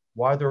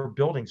they're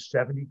building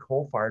 70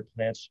 coal-fired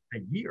plants a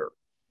year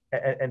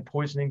and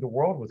poisoning the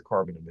world with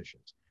carbon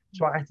emissions.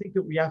 So I think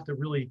that we have to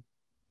really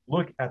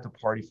look at the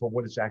party for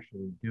what it's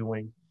actually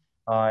doing,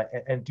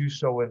 and do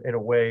so in a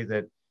way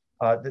that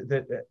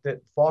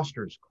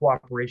fosters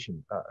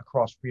cooperation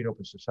across free and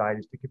open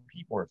societies to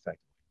compete more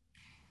effectively.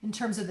 In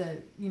terms of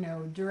the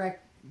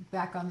direct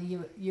back on the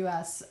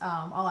U.S.,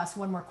 I'll ask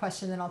one more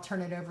question, then I'll turn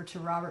it over to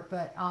Robert.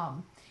 But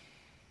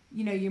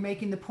you're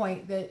making the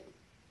point that,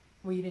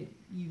 well,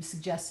 you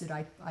suggested,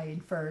 I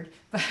inferred,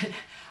 but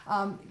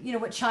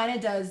what China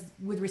does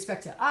with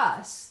respect to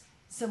us,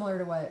 similar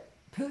to what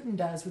Putin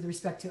does with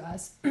respect to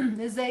us,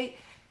 is they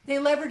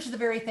leverage the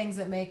very things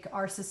that make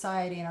our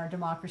society and our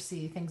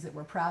democracy things that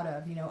we're proud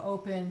of.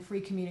 Open, free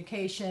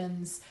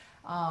communications,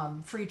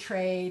 free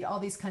trade, all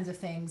these kinds of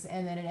things,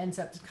 and then it ends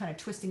up kind of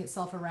twisting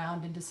itself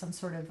around into some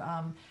sort of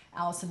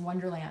Alice in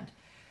Wonderland.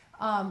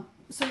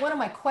 So one of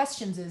my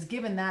questions is,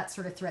 given that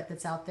sort of threat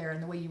that's out there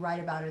and the way you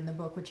write about it in the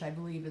book, which I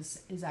believe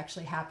is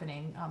actually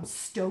happening,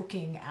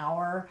 stoking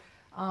our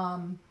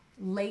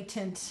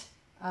latent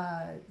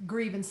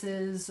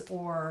grievances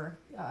or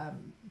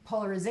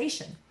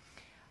polarization.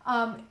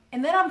 And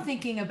then I'm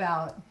thinking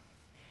about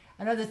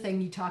another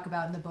thing you talk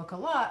about in the book a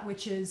lot,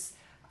 which is,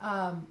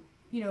 when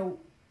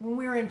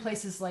we're in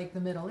places like the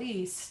Middle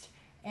East,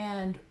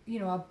 and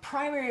a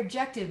primary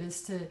objective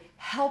is to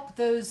help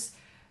those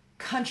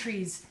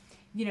countries,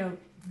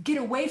 get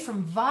away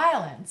from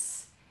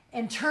violence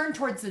and turn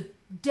towards the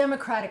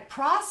democratic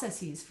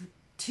processes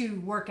to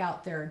work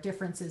out their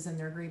differences and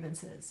their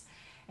grievances.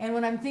 And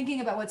when I'm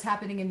thinking about what's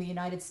happening in the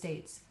United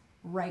States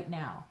right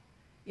now,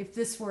 if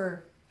this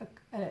were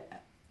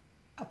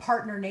a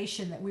partner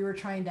nation that we were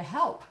trying to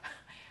help,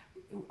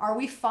 are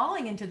we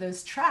falling into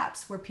those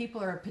traps where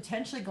people are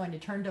potentially going to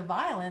turn to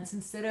violence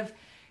instead of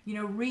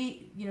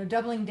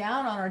doubling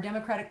down on our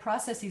democratic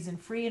processes and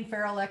free and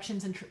fair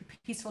elections and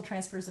peaceful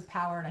transfers of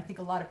power. And I think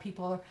a lot of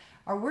people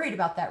are worried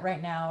about that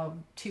right now,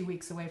 2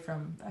 weeks away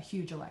from a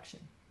huge election.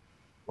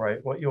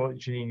 Right. Well,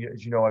 Janine,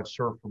 as you know, I've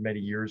served for many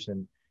years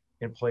in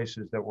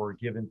places that were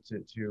given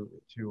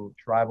to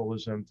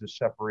tribalism, to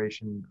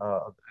separation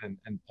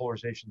and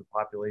polarization of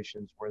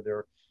populations, where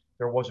there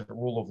wasn't a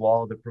rule of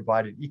law that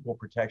provided equal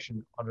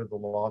protection under the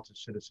law to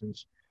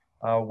citizens,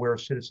 where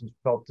citizens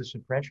felt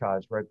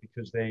disenfranchised, right,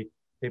 because they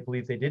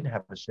believed they didn't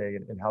have a say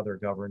in how they're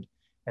governed,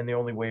 and the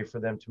only way for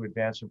them to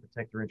advance and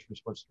protect their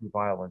interests was through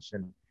violence.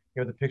 And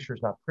the picture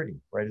is not pretty,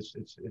 right? It's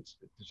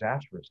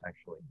disastrous,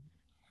 actually.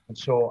 And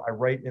so I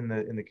write in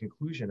the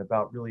conclusion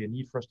about really a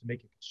need for us to make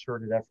a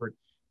concerted effort,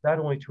 not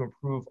only to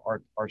improve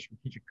our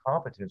strategic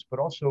competence, but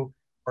also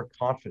our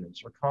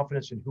confidence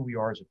in who we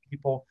are as a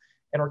people,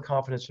 and our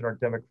confidence in our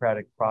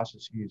democratic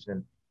processes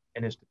and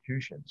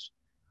institutions,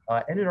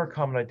 and in our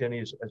common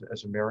identity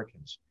as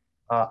Americans.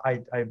 I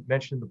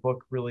mentioned in the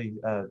book really,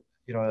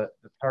 the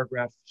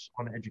paragraphs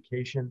on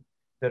education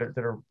that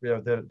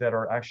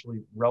are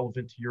actually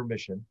relevant to your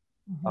mission,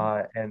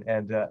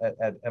 and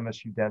at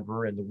MSU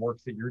Denver, and the work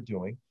that you're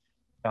doing,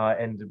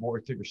 and the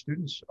work that your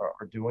students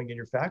are doing and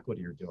your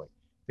faculty are doing.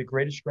 The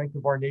greatest strength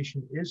of our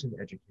nation is an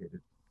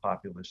educated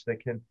populace that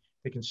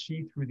can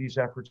see through these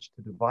efforts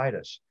to divide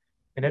us.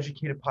 An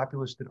educated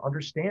populace that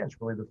understands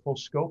really the full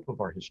scope of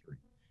our history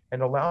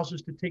and allows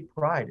us to take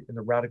pride in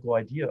the radical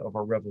idea of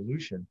our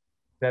revolution,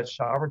 that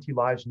sovereignty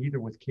lies neither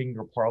with king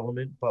or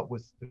parliament, but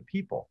with the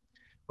people,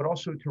 but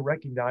also to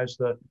recognize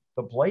the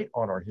blight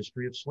on our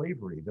history of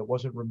slavery that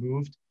wasn't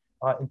removed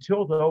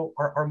until, though,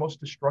 our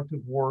most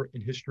destructive war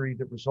in history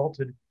that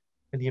resulted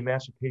in the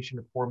emancipation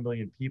of 4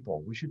 million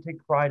people. We should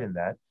take pride in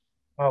that,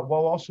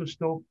 while also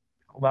still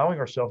allowing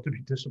ourselves to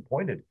be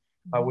disappointed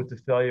with the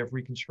failure of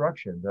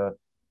Reconstruction,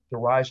 the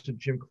rise of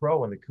Jim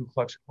Crow and the Ku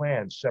Klux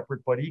Klan,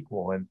 separate but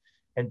equal,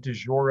 and de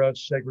jure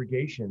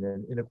segregation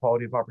and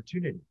inequality of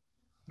opportunity.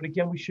 But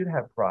again, we should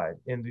have pride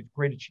in the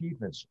great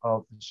achievements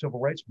of the civil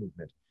rights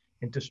movement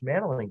in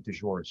dismantling de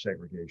jure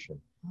segregation,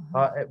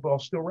 while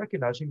still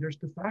recognizing there's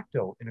de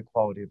facto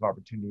inequality of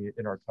opportunity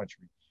in our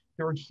country.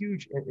 There are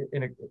huge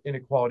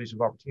inequalities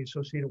of opportunity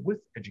associated with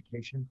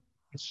education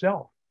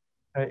itself.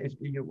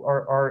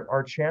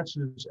 Our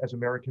chances as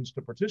Americans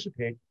to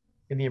participate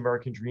in the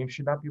American dream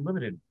should not be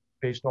limited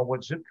based on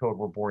what zip code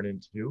we're born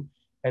into,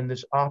 and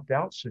this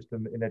opt-out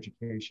system in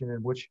education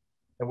in which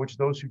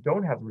those who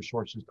don't have the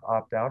resources to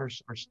opt out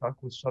are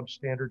stuck with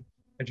substandard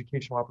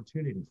educational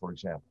opportunity, for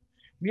example.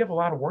 We have a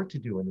lot of work to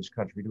do in this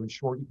country to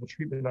ensure equal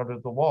treatment under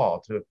the law,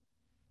 to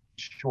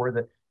ensure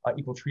that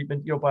equal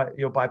treatment,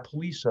 by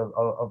police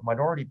of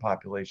minority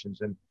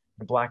populations and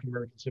Black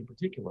Americans in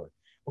particular.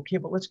 Okay,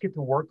 but let's get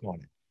to work on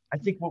it. I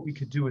think what we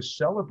could do is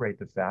celebrate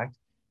the fact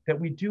that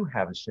we do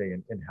have a say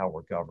in how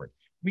we're governed.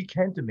 We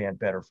can demand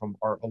better from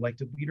our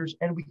elected leaders,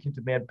 and we can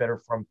demand better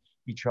from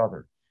each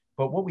other.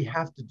 But what we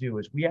have to do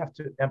is we have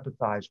to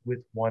empathize with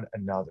one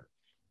another.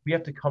 We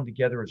have to come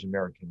together as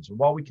Americans. And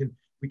while we can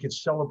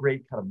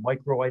celebrate kind of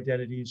micro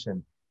identities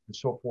and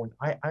so forth,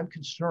 I'm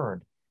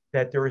concerned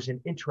that there is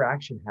an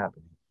interaction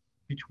happening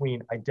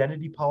between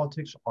identity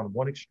politics on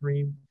one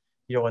extreme,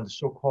 and the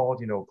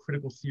so-called,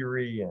 critical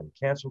theory and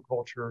cancel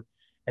culture,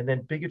 and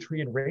then bigotry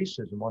and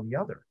racism on the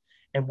other.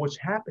 And what's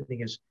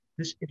happening is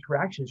this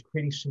interaction is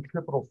creating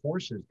centripetal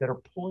forces that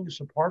are pulling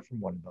us apart from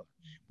one another.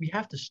 We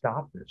have to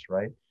stop this,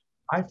 right?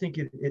 I think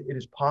it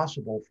is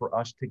possible for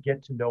us to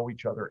get to know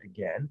each other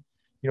again,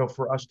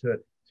 for us to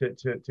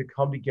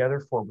come together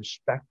for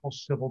respectful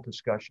civil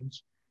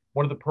discussions.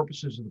 One of the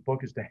purposes of the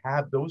book is to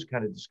have those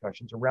kind of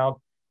discussions around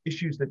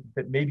issues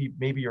that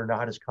maybe are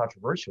not as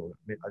controversial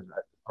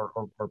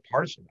or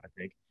partisan, I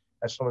think,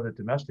 as some of the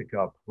domestic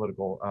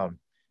political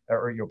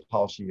or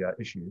policy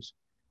issues,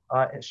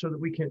 so that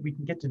we can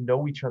get to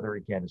know each other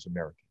again as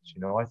Americans.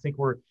 I think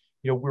we're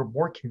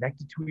more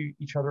connected to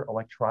each other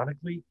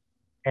electronically,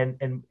 and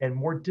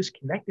more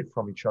disconnected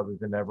from each other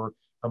than ever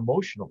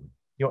emotionally,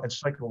 and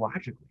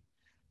psychologically,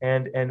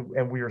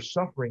 and we are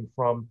suffering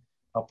from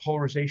a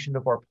polarization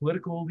of our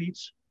political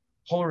elites,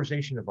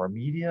 polarization of our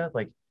media.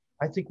 Like,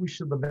 I think we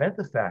should lament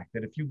the fact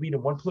that if you lean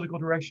in one political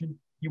direction,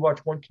 you watch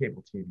one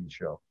cable TV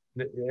show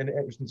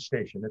and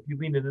station. If you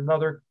lean in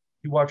another,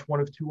 you watch one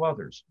of two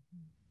others.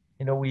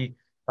 I think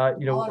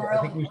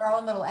our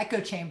own little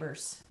echo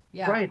chambers.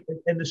 Yeah. Right,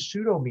 and the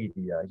pseudo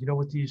media,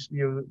 with these,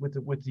 with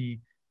the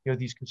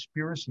these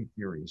conspiracy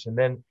theories, and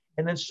then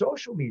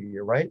social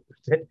media, right,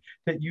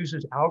 that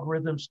uses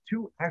algorithms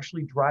to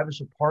actually drive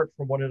us apart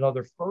from one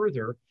another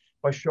further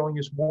by showing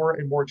us more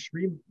and more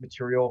extreme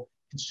material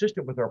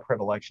consistent with our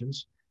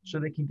predilections, so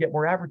they can get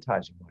more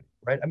advertising money,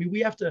 right? I mean, we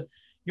have to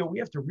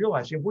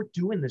realize, we're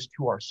doing this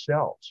to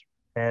ourselves,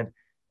 and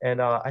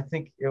I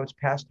think it's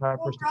past time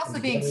for us to. We're also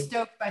being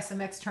stoked by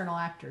some external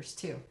actors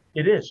too.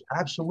 It is,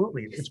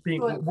 absolutely. It's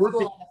being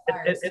working,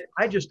 and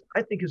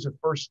I think as a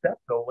first step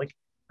though, like,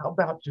 how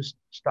about just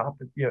stop,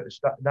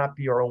 not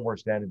be our own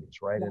worst enemies,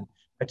 right? Yeah. And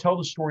I tell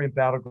the story in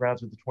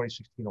Battlegrounds of the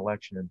 2016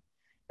 election,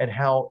 and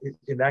how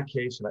in that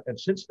case, and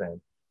since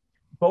then,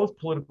 both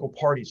political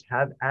parties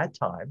have at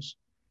times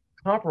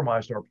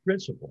compromised our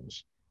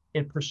principles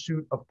in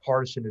pursuit of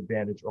partisan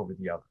advantage over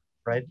the other,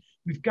 right?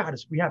 We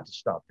have to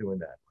stop doing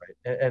that, right?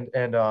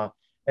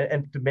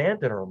 And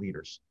demand that our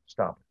leaders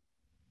stop it.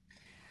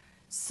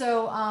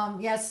 So,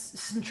 yes,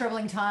 some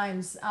troubling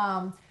times.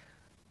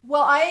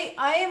 Well, I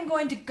am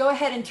going to go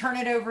ahead and turn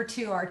it over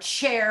to our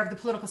chair of the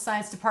political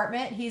science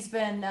department. He's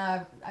been,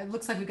 it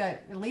looks like we've got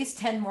at least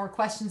 10 more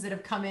questions that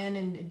have come in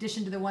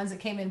addition to the ones that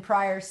came in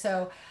prior.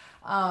 So,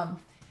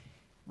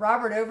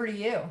 Robert, over to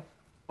you.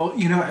 Well,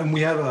 and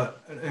we have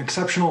an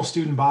exceptional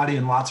student body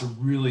and lots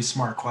of really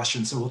smart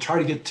questions. So we'll try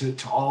to get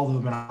to all of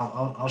them, and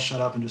I'll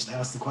shut up and just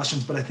ask the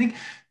questions. But I think,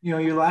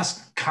 your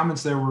last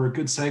comments there were a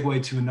good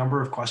segue to a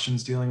number of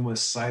questions dealing with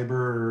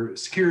cyber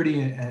security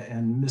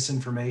and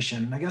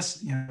misinformation. And I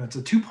guess, it's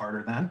a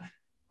two-parter then.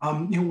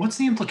 What's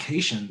the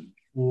implication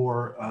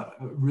for a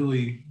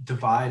really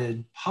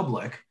divided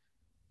public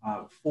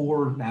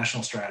for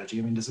national strategy?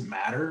 I mean, does it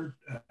matter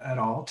at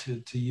all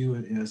to you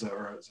as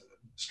a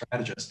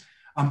strategist?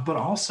 But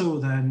also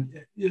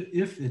then,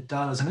 if it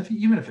does, and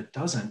even if it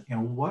doesn't,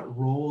 what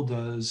role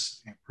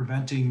does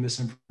preventing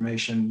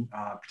misinformation,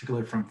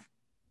 particularly from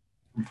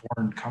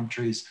foreign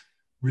countries,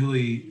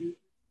 really,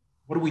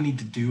 what do we need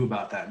to do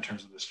about that in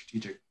terms of the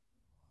strategic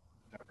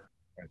endeavor?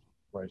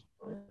 Right.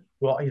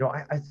 Well,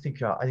 I think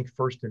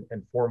first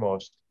and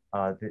foremost,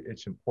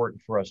 it's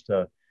important for us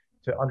to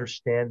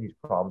understand these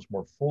problems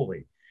more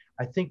fully.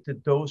 I think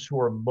that those who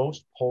are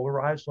most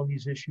polarized on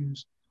these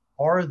issues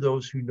are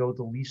those who know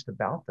the least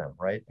about them,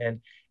 right? And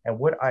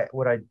what I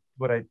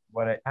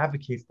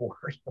advocate for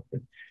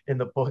in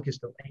the book is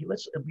hey,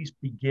 let's at least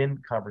begin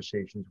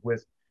conversations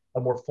with a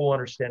more full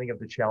understanding of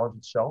the challenge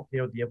itself,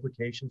 the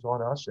implications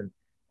on us and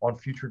on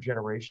future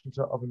generations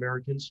of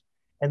Americans,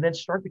 and then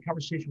start the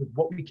conversation with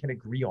what we can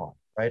agree on,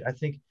 right? I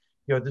think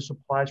this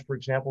applies, for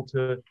example,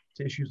 to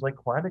issues like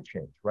climate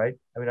change, right?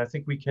 I mean, I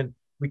think we can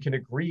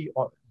agree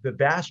on the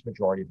vast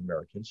majority of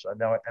Americans.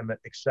 Now I'm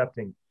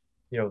accepting.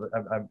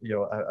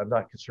 I'm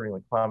not considering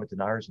like climate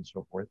deniers and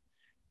so forth.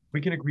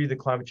 We can agree that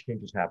climate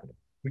change is happening.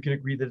 We can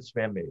agree that it's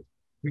man-made.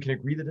 We can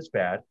agree that it's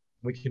bad.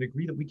 We can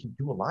agree that we can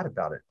do a lot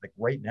about it, like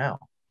right now.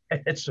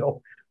 And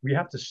so we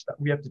have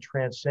to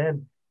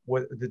transcend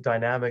what the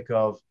dynamic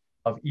of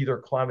either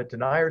climate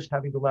deniers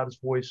having the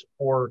loudest voice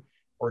or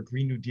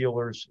Green New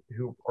Dealers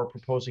who are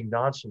proposing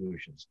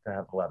non-solutions to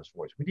have the loudest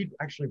voice. We need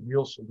actually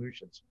real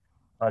solutions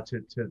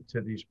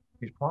to these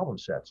problem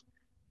sets.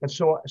 And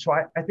so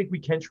I think we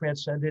can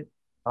transcend it.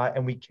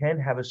 And we can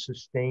have a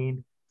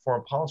sustained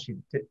foreign policy.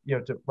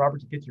 To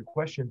Robert, to get to your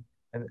question,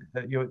 and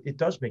it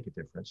does make a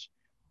difference,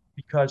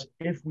 because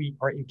if we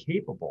are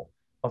incapable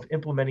of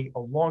implementing a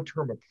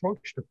long-term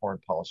approach to foreign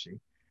policy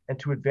and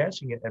to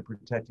advancing it and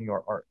protecting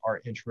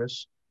our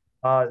interests,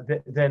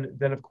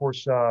 then of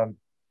course we're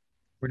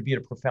going to be at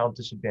a profound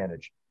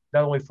disadvantage,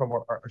 not only from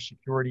our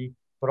security,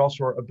 but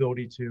also our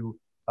ability to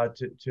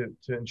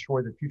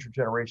ensure that future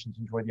generations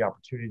enjoy the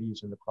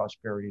opportunities and the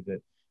prosperity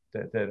that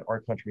our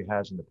country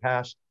has in the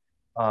past.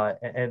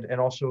 And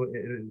also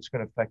it's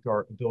going to affect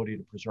our ability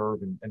to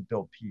preserve and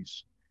build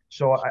peace.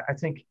 So I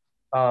think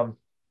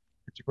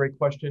it's a great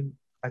question.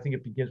 I think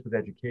it begins with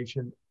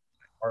education.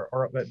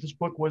 This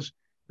book was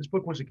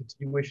a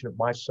continuation of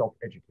my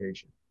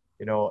self-education.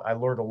 I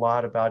learned a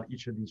lot about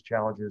each of these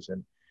challenges,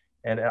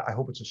 and I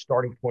hope it's a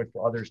starting point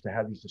for others to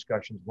have these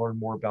discussions, learn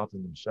more about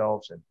them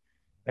themselves.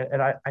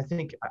 And I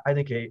think a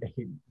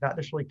not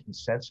necessarily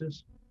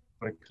consensus,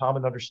 but a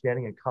common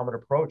understanding and common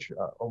approach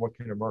on what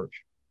can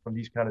emerge from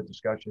these kind of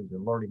discussions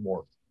and learning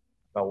more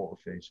about what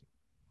we're facing.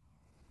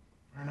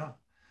 Fair enough.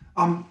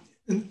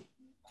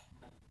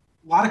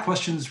 A lot of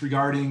questions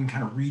regarding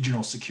kind of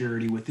regional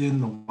security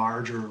within the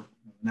larger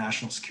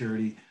national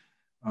security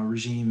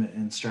regime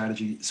and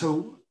strategy.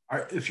 So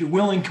if you're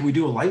willing, can we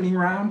do a lightning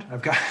round?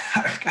 I've got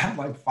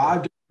like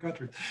 5 different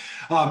countries.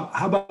 How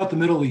about the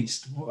Middle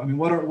East? I mean,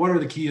 what are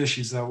the key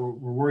issues that we're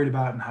worried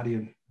about, and how do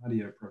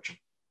you approach them?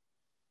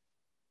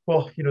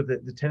 Well,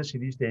 the tendency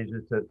these days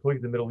is to look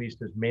at the Middle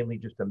East as mainly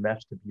just a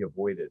mess to be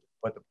avoided.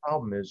 But the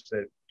problem is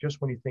that just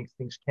when you think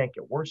things can't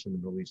get worse in the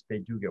Middle East, they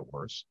do get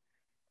worse.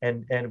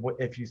 And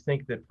if you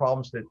think that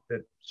problems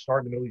that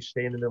start in the Middle East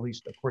stay in the Middle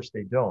East, of course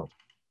they don't.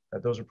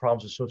 Those are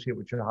problems associated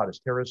with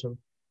jihadist terrorism.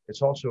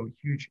 It's also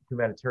huge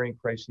humanitarian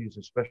crises,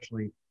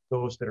 especially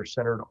those that are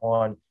centered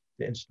on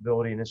the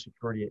instability and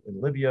insecurity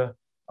in Libya,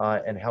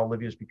 and how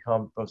Libya has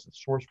become both a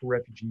source for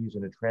refugees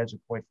and a transit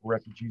point for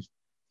refugees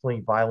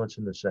fleeing violence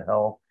in the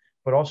Sahel,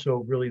 but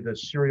also really the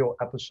serial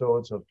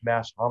episodes of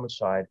mass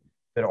homicide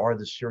that are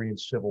the Syrian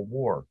civil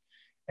war.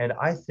 And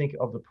I think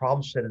of the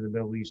problem set in the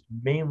Middle East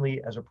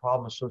mainly as a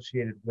problem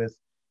associated with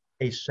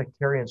a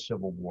sectarian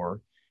civil war,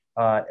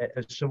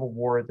 a civil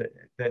war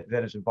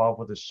that is involved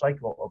with a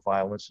cycle of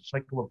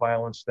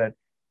violence that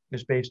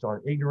is based on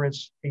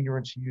ignorance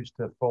used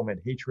to foment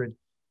hatred,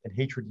 and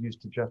hatred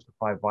used to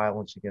justify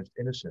violence against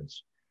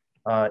innocents.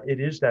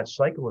 It is that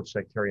cycle of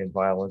sectarian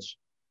violence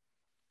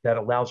that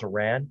allows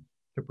Iran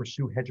to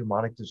pursue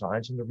hegemonic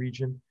designs in the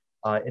region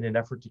in an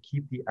effort to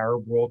keep the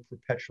Arab world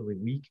perpetually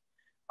weak.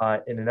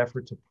 in an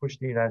effort to push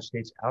the United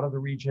States out of the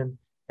region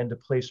and to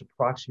place a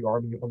proxy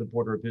army on the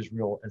border of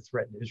Israel and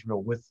threaten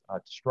Israel with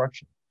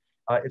destruction.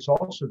 It's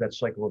also that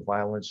cycle of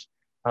violence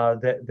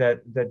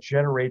that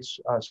generates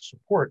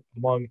support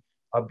among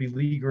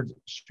beleaguered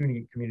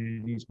Sunni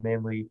communities,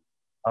 mainly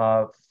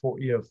for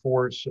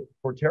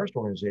terrorist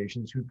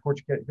organizations who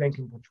then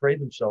can portray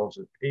themselves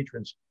as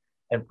patrons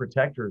and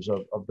protectors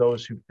of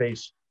those who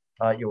face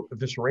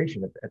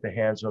evisceration at the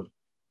hands of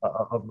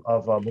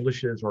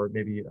militias or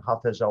maybe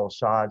Hafez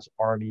al-Assad's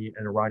army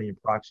and Iranian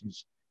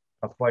proxies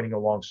fighting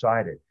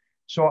alongside it.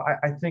 So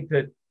I think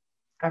that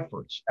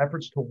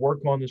efforts to work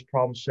on this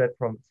problem set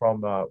from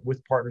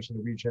with partners in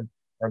the region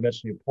are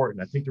immensely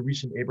important. I think the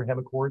recent Abraham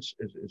Accords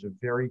is a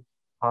very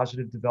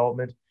positive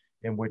development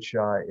in which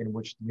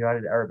the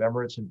United Arab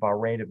Emirates and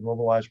Bahrain have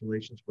normalized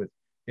relations with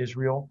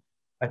Israel.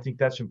 I think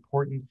that's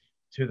important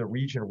to the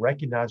region,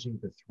 recognizing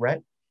the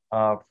threat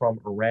from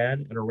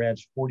Iran and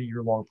Iran's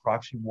 40-year-long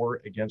proxy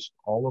war against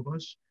all of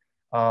us.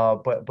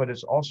 But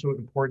it's also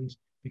important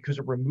because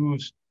it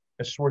removes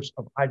a source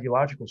of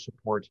ideological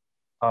support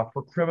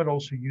for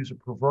criminals who use a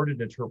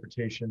perverted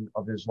interpretation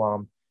of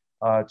Islam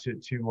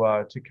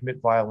to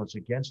commit violence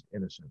against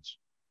innocents.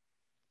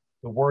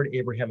 The word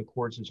Abraham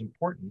Accords is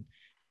important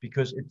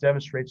because it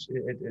demonstrates,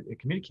 it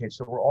communicates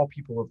that we're all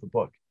people of the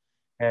book,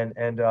 and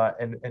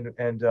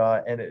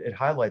it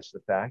highlights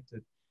the fact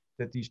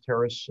that these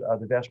terrorists,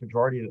 the vast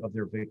majority of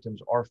their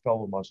victims are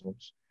fellow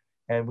Muslims,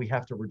 and we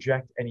have to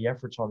reject any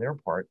efforts on their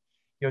part,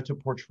 to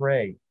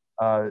portray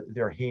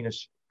their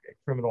heinous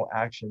criminal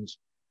actions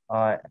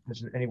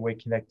as in any way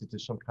connected to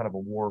some kind of a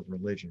war of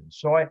religion.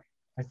 So I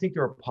think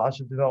there are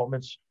positive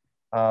developments,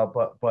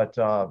 but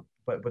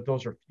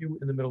those are few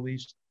in the Middle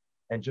East.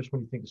 And just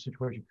when you think the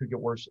situation could get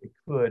worse, it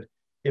could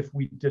if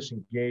we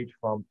disengage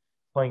from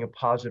playing a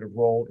positive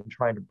role in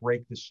trying to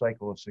break this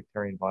cycle of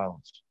sectarian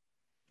violence.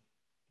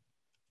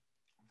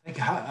 I think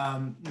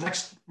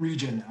next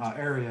region,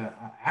 area,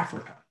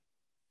 Africa.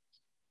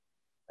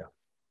 Yeah.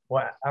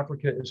 Well,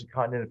 Africa is a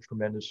continent of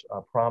tremendous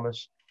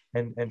promise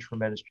and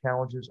tremendous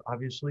challenges,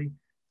 obviously,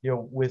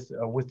 with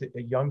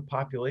a young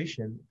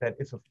population that,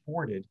 if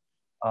afforded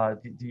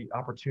the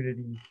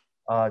opportunity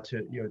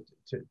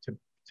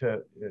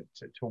to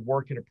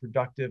work in a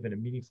productive and a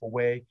meaningful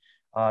way,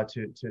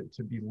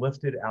 to be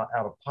lifted out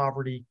of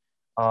poverty,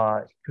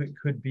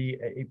 could be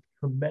a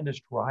tremendous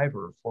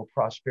driver for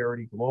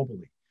prosperity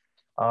globally.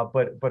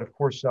 But of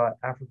course,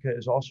 Africa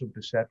is also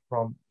beset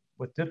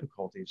with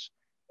difficulties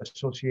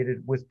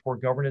associated with poor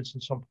governance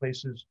in some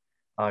places,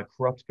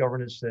 corrupt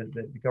governance,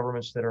 the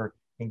governments that are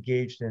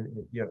engaged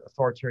in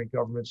authoritarian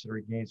governments that are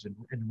engaged in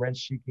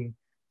rent-seeking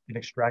and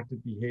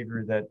extractive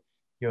behavior that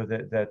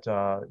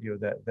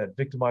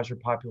victimize their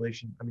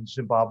population. I mean,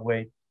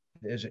 Zimbabwe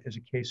is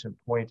a case in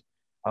point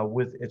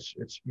with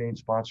its main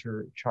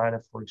sponsor,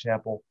 China, for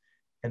example.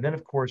 And then,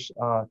 of course,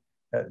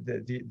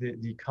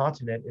 the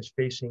continent is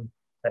facing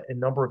a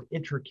number of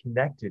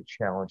interconnected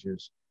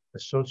challenges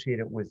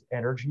associated with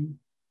energy,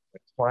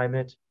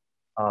 climate,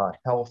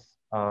 health,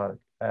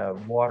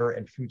 water,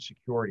 and food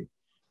security.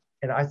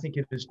 And I think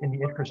it is in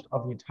the interest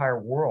of the entire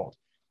world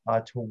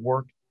to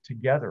work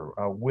together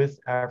with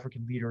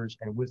African leaders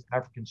and with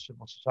African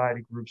civil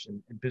society groups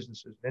and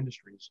businesses and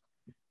industries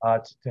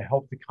to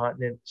help the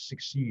continent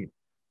succeed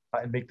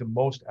and make the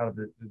most out of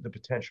the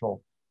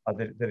potential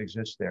that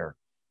exists there.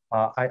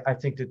 I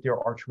think that there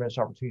are tremendous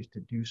opportunities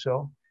to do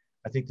so.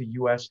 I think the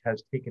U.S.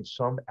 has taken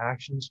some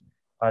actions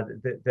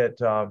that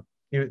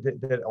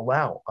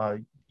allow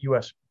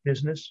U.S.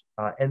 business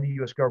and the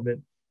U.S.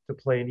 government to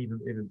play an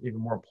even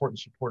more important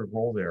supportive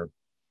role there.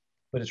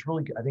 But it's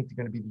really, I think,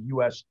 going to be the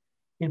U.S.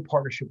 in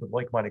partnership with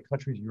like-minded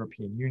countries, the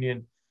European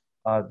Union,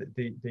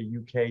 the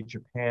UK,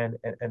 Japan,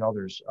 and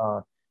others,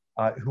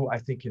 who I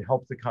think can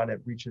help the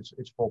continent reach its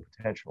full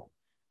potential.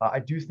 I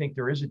do think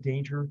there is a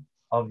danger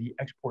of the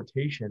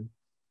exportation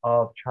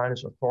of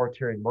China's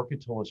authoritarian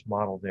mercantilist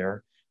model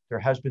there. There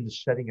has been the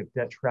setting of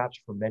debt traps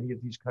for many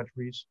of these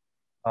countries,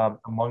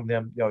 among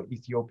them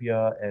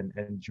Ethiopia and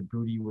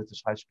Djibouti with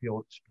this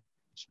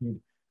high-speed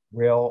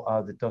rail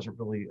that doesn't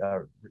really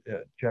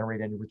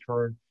generate any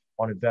return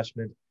on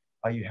investment.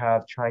 You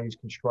have Chinese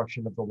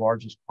construction of the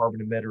largest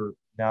carbon emitter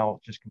now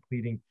just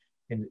completing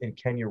in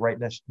Kenya, right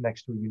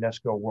next to a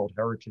UNESCO World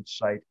Heritage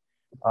Site.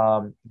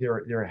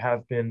 There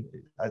have been,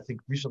 I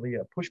think, recently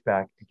a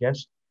pushback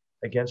against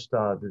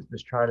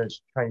this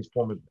Chinese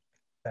form of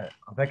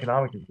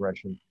economic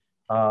aggression,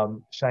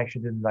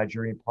 sanctioned in the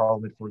Nigerian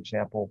parliament, for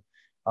example.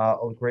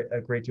 A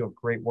great deal of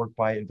great work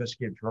by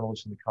investigative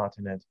journalists in the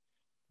continent.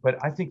 But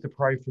I think the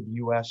priority for the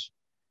U.S.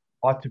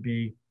 ought to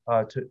be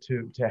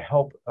to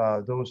help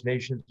those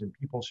nations and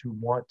peoples who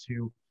want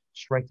to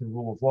strengthen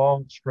rule of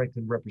law,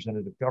 strengthen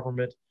representative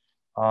government,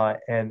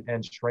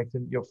 and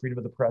strengthen freedom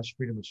of the press,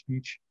 freedom of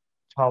speech,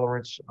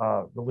 tolerance,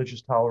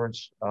 religious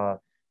tolerance,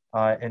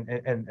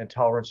 and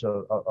tolerance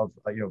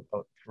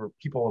for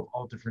people of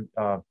all different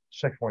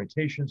sexual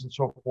orientations and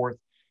so forth.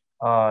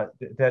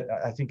 That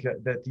I think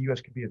that the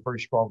U.S. could be a very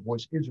strong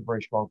voice, is a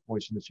very strong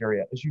voice in this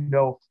area. As you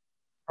know,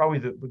 probably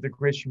the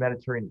greatest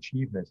humanitarian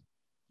achievement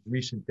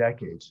recent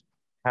decades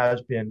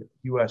has been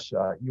U.S.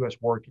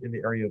 work in the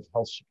area of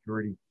health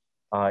security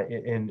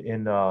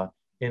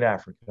in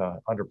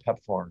Africa under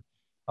PEPFAR.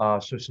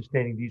 So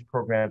sustaining these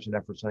programs and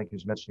efforts, I think,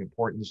 is immensely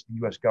important. This, the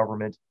U.S.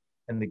 government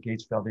and the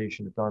Gates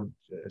Foundation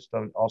has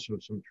done also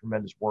some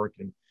tremendous work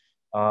in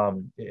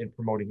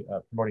promoting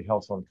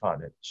health on the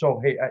continent. So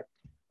hey,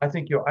 I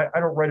think I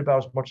don't write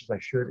about as much as I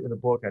should in the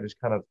book. I just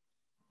kind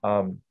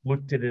of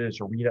looked at it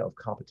as an arena of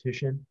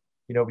competition,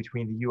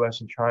 between the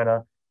U.S. and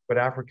China. But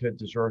Africa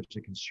deserves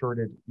a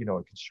concerted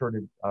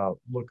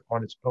look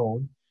on its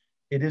own.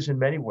 It is in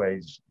many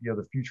ways,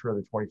 the future of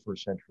the 21st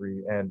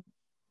century, and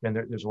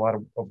there's a lot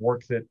of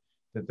work that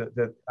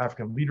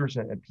African leaders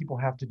and people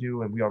have to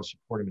do, and we ought to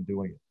support them in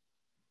doing it.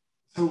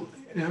 So,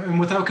 and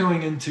without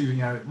going into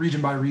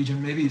region by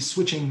region, maybe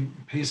switching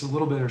pace a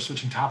little bit or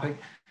switching topic,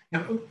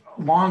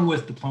 along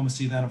with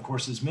diplomacy, then of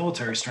course is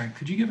military strength.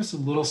 Could you give us a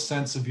little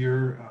sense of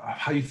your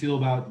how you feel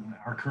about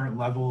our current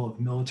level of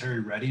military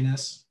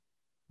readiness,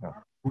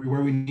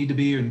 where we need to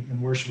be,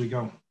 and where should we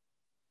go?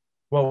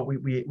 Well,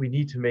 we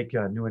need to make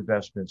new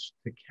investments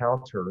to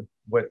counter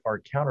what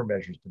are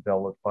countermeasures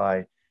developed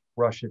by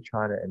Russia,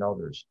 China, and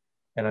others.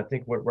 And I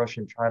think what Russia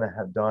and China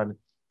have done,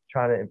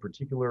 China in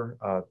particular,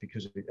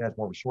 because it has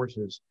more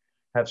resources,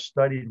 have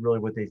studied really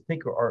what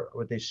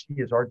they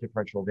see as our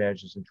differential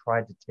advantages and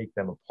tried to take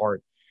them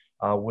apart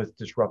with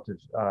disruptive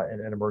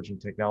and emerging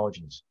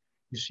technologies.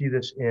 You see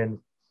this in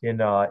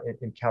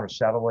counter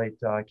satellite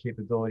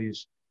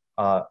capabilities,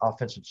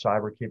 offensive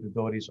cyber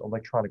capabilities,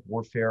 electronic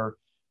warfare,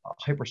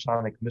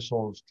 hypersonic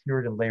missiles,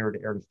 tiered and layered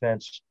air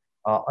defense,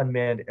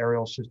 unmanned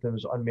aerial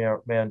systems,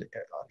 unmanned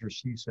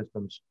undersea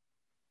systems.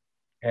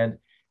 And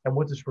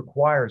what this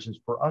requires is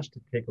for us to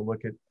take a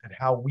look at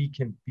how we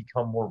can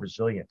become more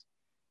resilient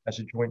as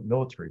a joint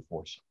military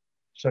force,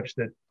 such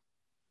that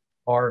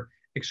our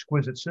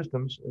exquisite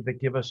systems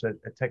that give us a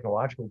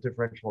technological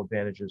differential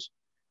advantages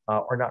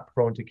are not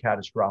prone to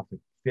catastrophic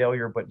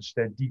failure, but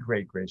instead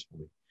degrade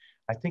gracefully.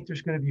 I think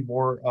there's going to be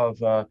more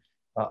of a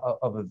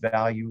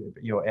value,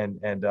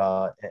 and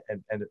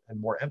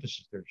more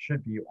emphasis there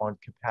should be on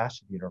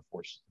capacity in our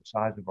forces, the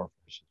size of our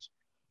forces.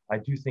 I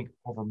do think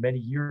over many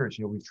years,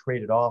 we've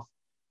traded off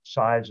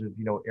size of,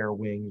 air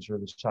wings or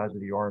the size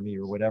of the Army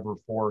or whatever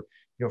for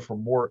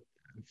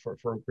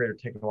greater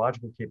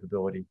technological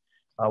capability,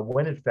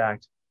 when in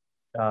fact,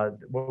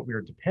 what we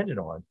are dependent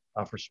on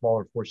for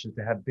smaller forces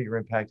to have bigger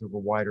impact over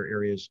wider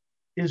areas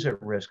is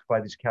at risk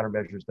by these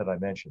countermeasures that I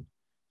mentioned.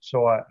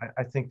 So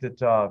I think that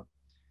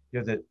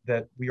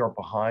that we are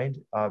behind.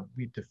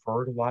 We've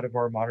deferred a lot of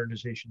our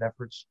modernization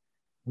efforts.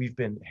 We've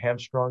been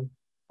hamstrung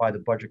by the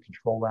Budget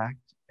Control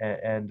Act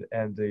and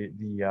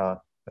the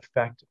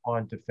effect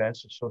on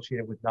defense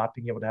associated with not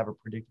being able to have a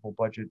predictable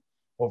budget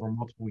over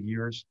multiple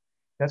years.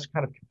 That's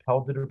kind of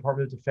compelled the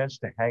Department of Defense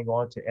to hang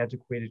on to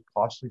antiquated,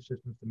 costly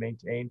systems to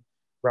maintain,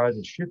 rather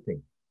than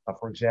shifting,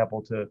 for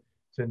example, to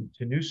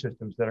new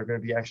systems that are going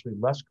to be actually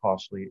less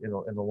costly in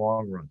the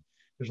long run.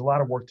 There's a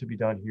lot of work to be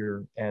done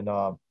here, and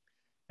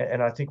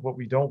I think what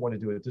we don't want to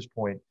do at this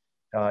point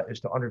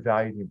is to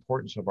undervalue the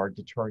importance of our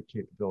deterrent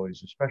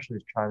capabilities, especially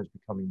as China is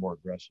becoming more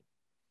aggressive.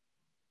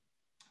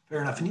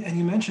 Fair enough. And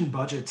you mentioned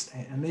budgets,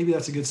 and maybe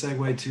that's a good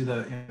segue to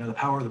the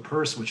power of the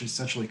purse, which is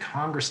essentially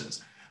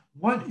Congress's.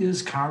 What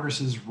is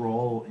Congress's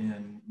role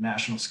in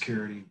national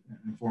security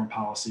and foreign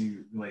policy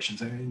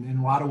relations? I mean, in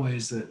a lot of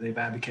ways that they've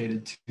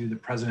advocated to the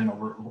president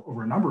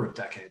over a number of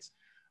decades.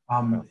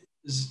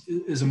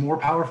 Is a more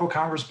powerful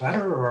Congress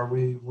better, or are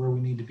we where we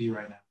need to be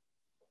right now?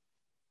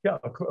 Yeah,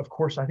 of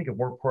course. I think a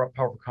more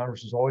powerful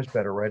Congress is always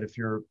better, right? If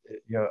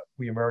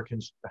we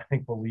Americans, I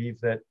think,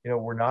 believe that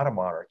we're not a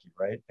monarchy,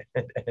 right?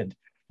 And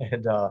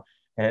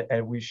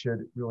we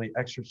should really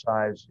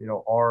exercise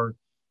our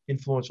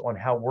influence on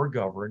how we're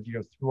governed,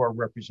 through our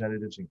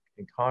representatives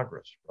in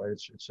Congress, right?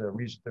 It's a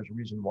reason. There's a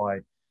reason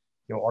why,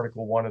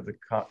 Article 1 of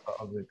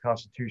the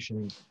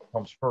Constitution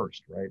comes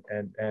first, right?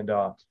 And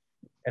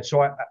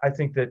so I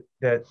think that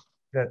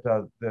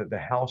the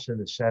House and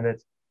the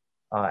Senate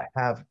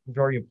have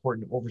very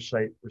important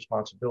oversight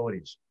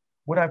responsibilities.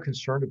 What I'm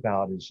concerned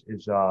about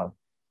is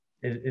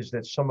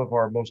that some of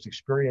our most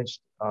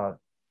experienced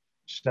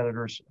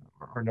senators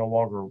are no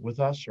longer with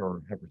us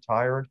or have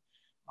retired,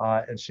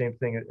 and same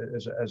thing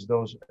as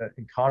those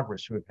in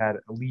Congress who have had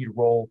a lead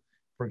role,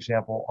 for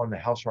example, on the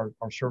House Armed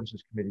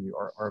Services Committee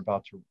are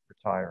about to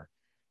retire,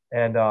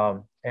 and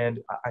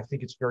I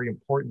think it's very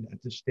important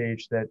at this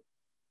stage that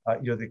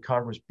that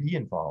Congress be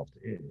involved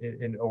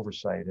in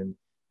oversight. And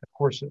of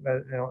course, in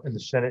the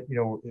Senate,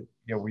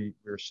 we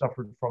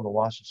suffered from the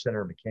loss of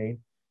Senator McCain,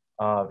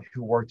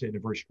 who worked in a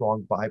very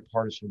strong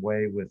bipartisan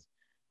way with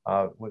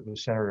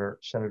Senator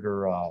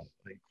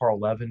Carl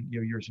Levin,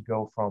 years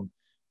ago from,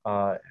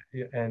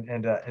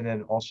 and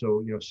then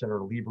also Senator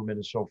Lieberman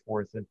and so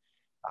forth. And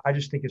I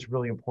just think it's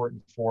really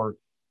important for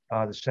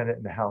the Senate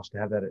and the House to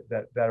have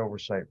that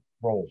oversight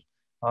role,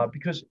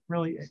 because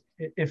really,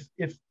 if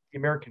the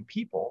American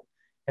people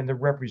and the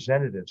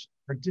representatives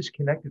are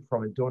disconnected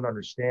from and don't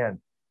understand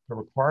the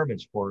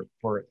requirements for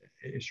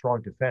a strong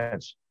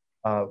defense,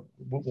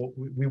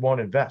 we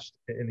won't invest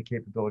in the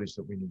capabilities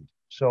that we need.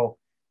 So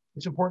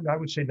it's important, I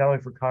would say, not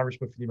only for Congress,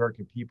 but for the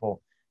American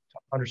people to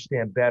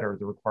understand better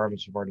the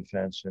requirements of our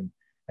defense and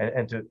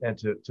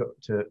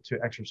to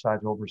exercise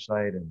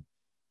oversight and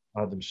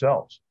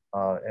themselves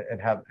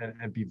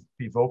and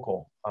be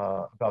vocal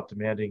about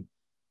demanding,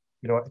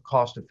 a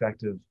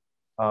cost-effective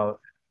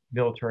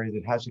military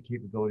that has the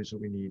capabilities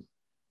that we need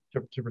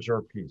to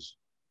preserve peace.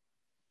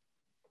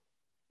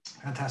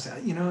 Fantastic.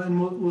 And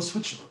we'll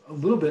switch a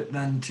little bit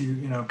then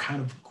to,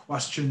 kind of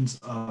questions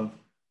of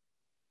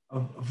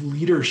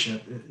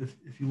leadership,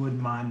 if you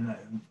wouldn't mind. I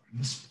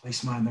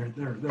misplaced mine.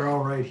 They're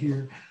all right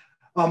here.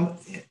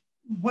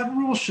 What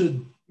role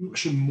should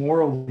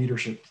moral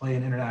leadership play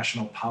in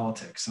international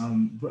politics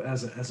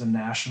as a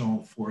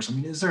national force? I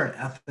mean, is there an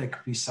ethic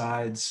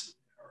besides,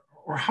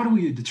 or how do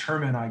we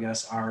determine, I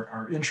guess,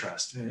 our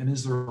interest? And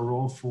is there a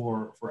role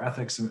for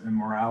ethics and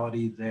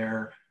morality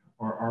there,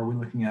 or are we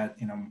looking at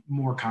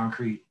more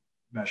concrete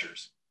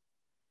measures?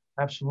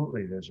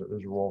 Absolutely, there's a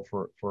role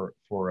for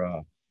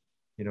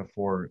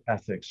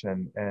ethics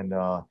and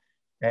a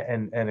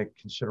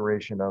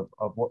consideration of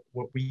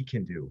what we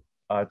can do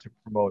to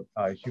promote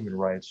human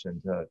rights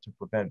and to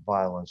prevent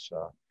violence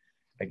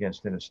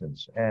against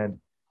innocents. And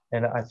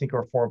I think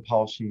our foreign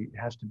policy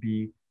has to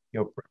be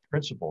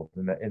principled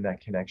in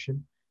that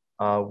connection.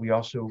 We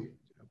also,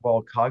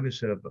 while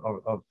cognizant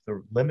of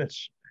the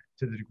limits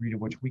to the degree to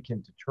which we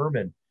can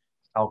determine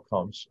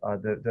outcomes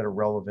that are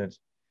relevant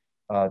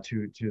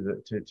to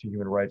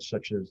human rights,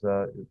 such as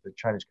the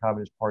Chinese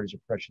Communist Party's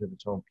oppression of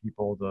its own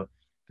people, the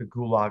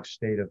Gulag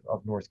state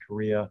of North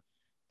Korea,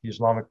 the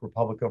Islamic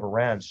Republic of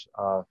Iran's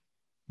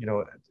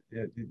the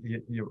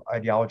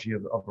ideology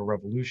of a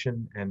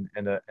revolution and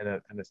a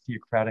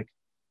theocratic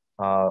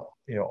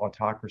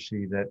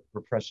autocracy that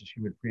represses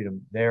human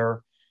freedom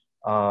there.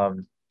 I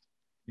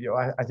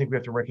think we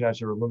have to recognize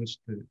there are limits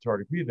to our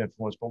degree of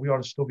influence, but we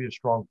ought to still be a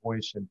strong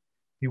voice and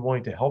be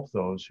willing to help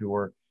those who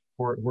are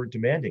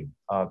demanding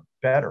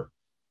better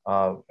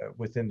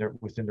within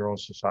their own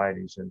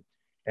societies.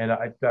 And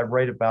I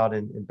write about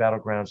in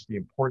Battlegrounds the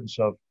importance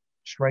of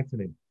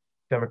strengthening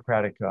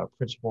democratic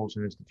principles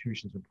and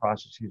institutions and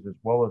processes, as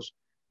well as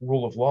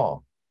rule of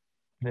law,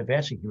 and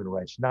advancing human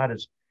rights, not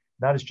as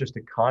just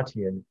a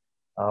Kantian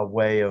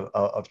way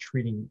of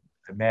treating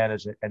man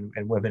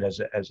and women as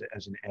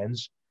an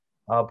ends,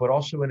 but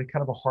also in a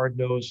kind of a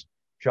hard-nosed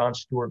John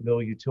Stuart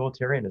Mill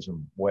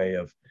utilitarianism way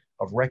of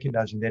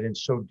recognizing that in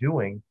so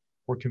doing,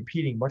 we're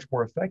competing much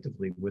more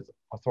effectively with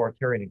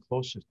authoritarian and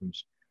closed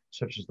systems,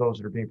 such as those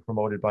that are being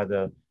promoted by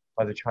the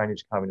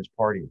Chinese Communist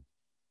Party.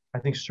 I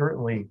think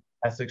certainly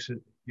ethics,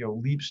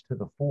 leaps to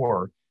the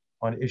fore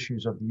on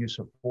issues of the use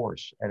of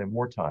force and in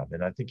wartime.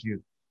 And I think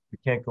you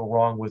can't go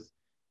wrong with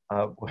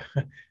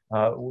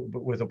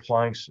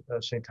applying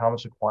St.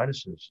 Thomas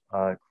Aquinas's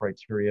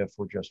criteria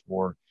for just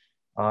war,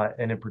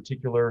 and in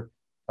particular,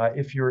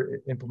 if you're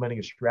implementing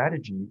a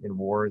strategy in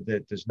war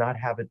that does not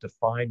have a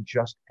defined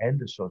just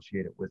end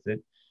associated with it,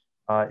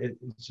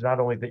 it's not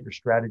only that your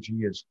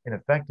strategy is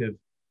ineffective,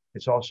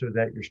 it's also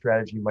that your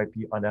strategy might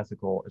be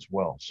unethical as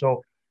well.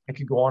 So I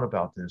could go on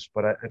about this,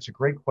 but it's a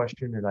great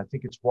question, and I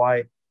think it's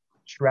why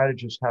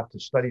strategists have to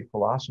study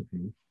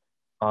philosophy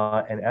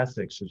and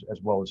ethics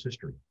as well as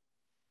history.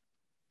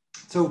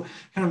 So,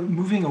 kind of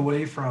moving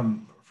away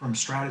from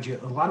strategy,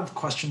 a lot of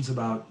questions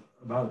about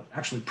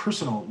actually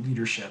personal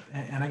leadership,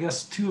 and I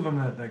guess two of them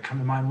that come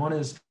to mind. One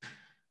is,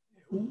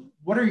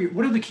 what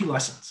are the key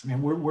lessons? I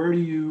mean,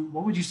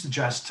 what would you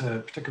suggest to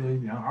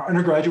particularly our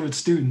undergraduate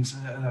students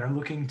that are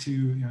looking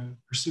to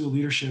pursue a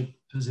leadership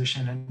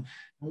position, and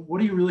what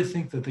do you really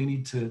think that they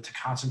need to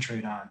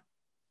concentrate on?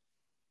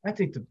 I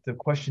think the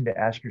question to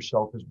ask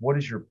yourself is, what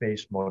is your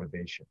base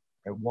motivation?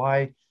 And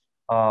why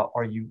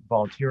are you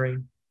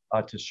volunteering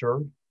to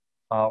serve,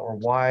 or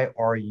why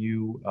are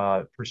you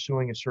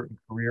pursuing a certain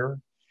career?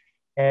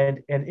 And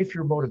if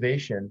your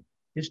motivation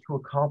is to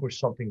accomplish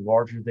something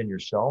larger than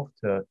yourself,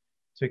 to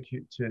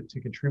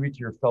contribute to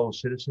your fellow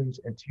citizens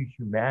and to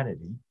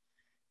humanity,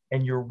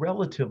 and you're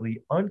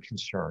relatively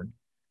unconcerned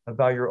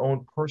about your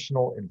own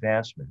personal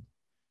advancement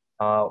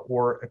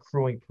or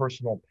accruing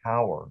personal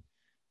power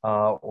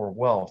or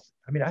wealth,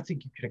 I mean, I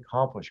think you can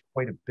accomplish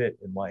quite a bit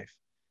in life.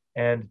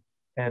 And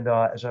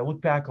as I look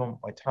back on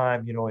my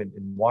time,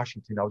 in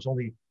Washington, I was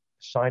only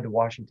assigned to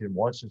Washington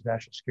once as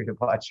National Security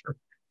Advisor.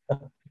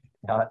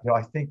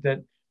 I think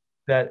that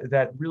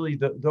really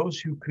those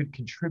who could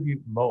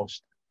contribute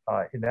most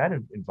in that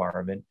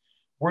environment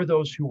were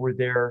those who were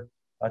there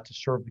to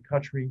serve the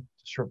country,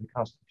 to serve the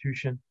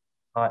Constitution,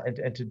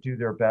 and to do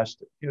their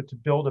best, to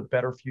build a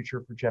better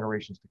future for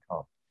generations to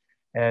come.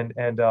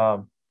 And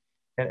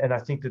I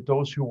think that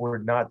those who were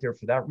not there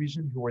for that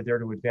reason, who were there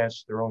to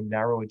advance their own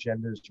narrow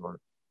agendas or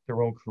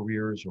their own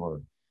careers,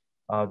 or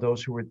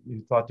those who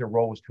thought their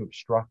role was to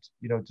obstruct,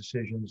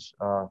 decisions,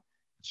 and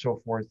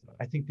so forth,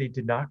 I think they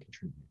did not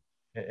contribute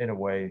in a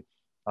way,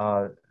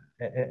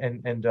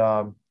 and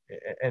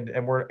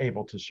weren't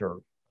able to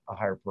serve a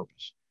higher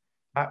purpose.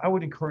 I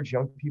would encourage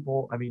young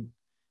people,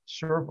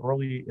 serve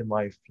early in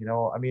life.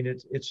 I mean,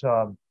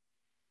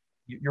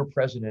 your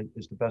president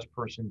is the best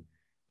person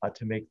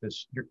to make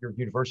this, your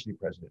university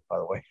president, by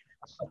the way,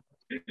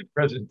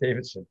 President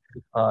Davidson,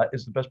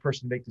 is the best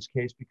person to make this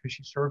case because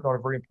she served on a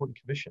very important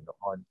commission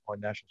on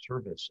national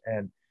service.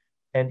 And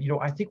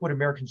I think what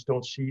Americans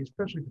don't see,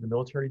 especially for the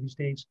military these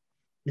days,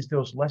 is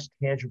those less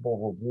tangible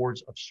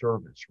rewards of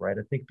service, right?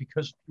 I think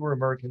because fewer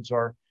Americans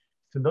are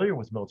familiar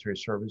with military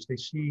service, they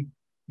see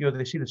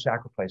the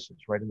sacrifices,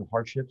 right, and the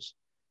hardships,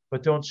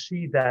 but don't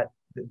see that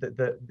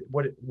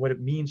what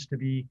it means to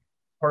be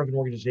part of an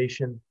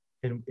organization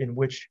in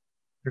which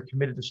you're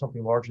committed to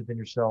something larger than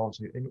yourselves,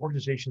 an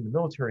organization, the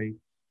military,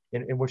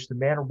 in which the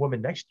man or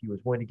woman next to you is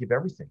willing to give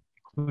everything,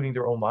 including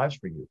their own lives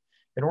for you.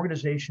 An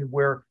organization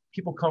where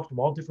people come from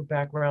all different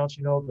backgrounds,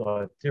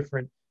 the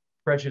different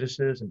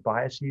prejudices and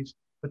biases,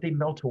 but they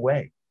melt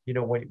away.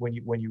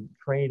 When you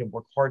train and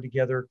work hard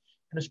together,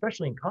 and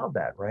especially in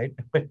combat, right?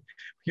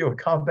 In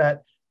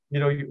combat,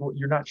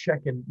 you're not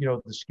checking,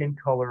 the skin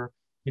color,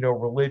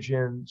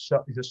 religion,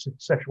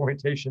 sexual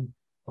orientation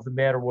of the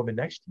man or woman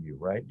next to you,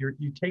 right?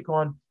 You take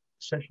on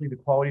essentially the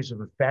qualities of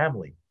a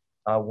family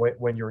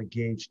when you're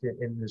engaged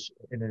in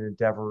an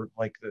endeavor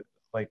like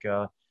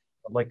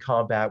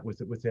combat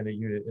within a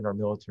unit in our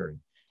military,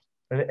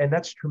 and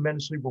that's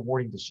tremendously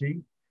rewarding to see.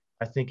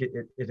 I think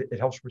it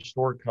helps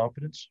restore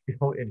confidence,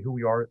 in who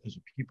we are as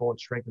a people. It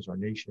strengthens our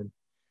nation,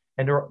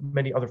 and there are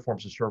many other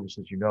forms of service,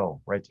 as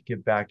right, to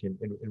give back in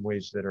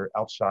ways that are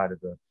outside of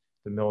the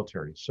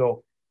military.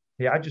 So,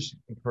 hey, I just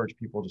encourage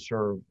people to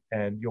serve,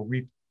 and you'll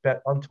reap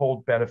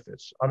untold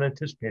benefits,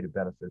 unanticipated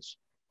benefits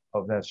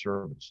of that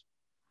service.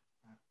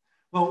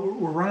 Well,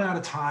 we're running out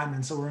of time,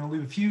 and so we're going to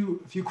leave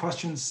a few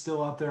questions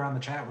still out there on the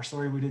chat. We're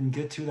sorry we didn't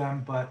get to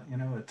them, but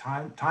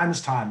time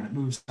is time, and it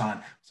moves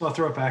on. So I'll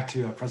throw it back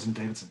to President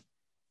Davidson.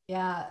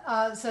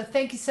 Yeah. So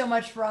thank you so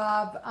much,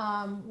 Rob.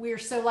 We're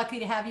so lucky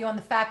to have you on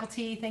the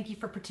faculty. Thank you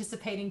for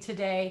participating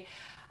today.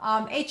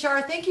 HR,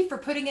 thank you for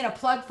putting in a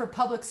plug for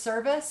public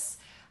service.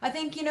 I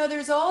think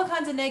there's all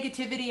kinds of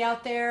negativity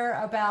out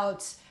there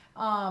about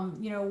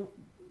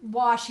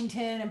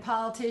Washington and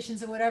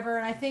politicians and whatever,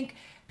 and I think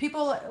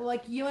people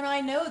like you and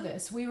I know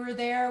this. We were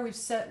there. We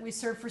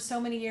served for so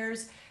many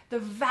years. The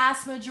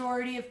vast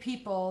majority of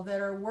people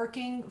that are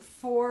working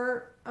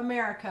for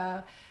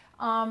America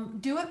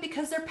do it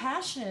because they're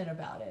passionate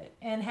about it.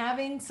 And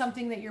having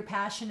something that you're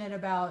passionate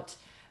about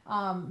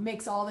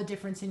makes all the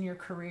difference in your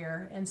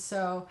career. And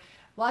so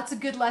lots of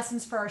good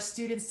lessons for our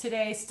students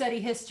today. Study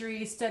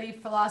history, study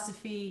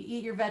philosophy,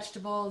 eat your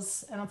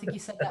vegetables. I don't think you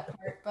said that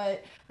part,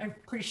 but I'm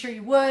pretty sure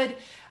you would.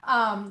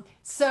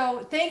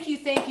 So thank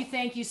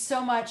you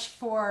so much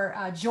for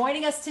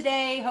joining us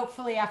today.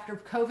 Hopefully after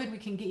COVID, we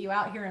can get you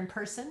out here in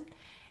person.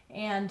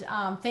 And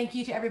thank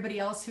you to everybody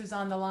else who's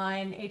on the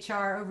line.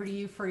 HR, over to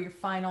you for your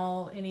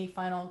any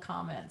final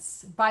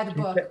comments. Buy the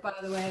book, by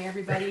the way,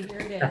 everybody. Here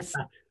it is.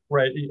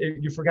 Right.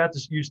 You forgot to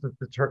use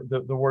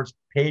the words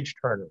page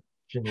turner,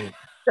 Janine.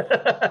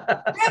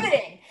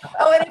 Riveting.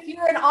 Oh, and if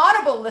you're an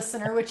Audible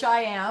listener, which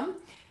I am,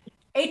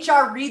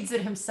 HR reads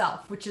it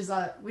himself, which is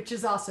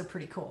also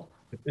pretty cool.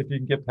 If you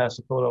can get past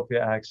the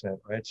Philadelphia accent,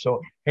 right? So,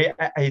 hey,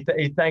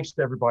 thanks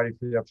to everybody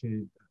for the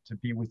opportunity to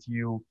be with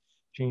you.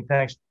 Gene,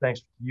 thanks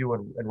to you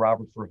and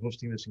Robert for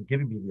hosting this and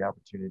giving me the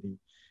opportunity.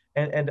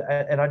 And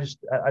I just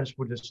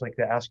would just like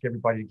to ask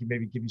everybody to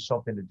maybe give you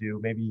something to do.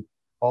 Maybe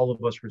all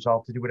of us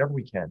resolve to do whatever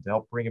we can to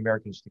help bring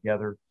Americans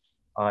together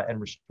and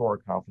restore our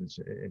confidence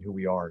in who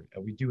we are.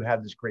 We do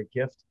have this great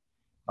gift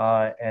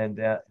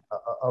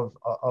of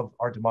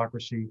our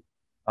democracy.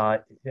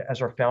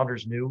 As our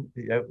founders knew,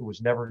 it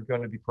was never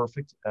going to be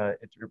perfect.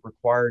 It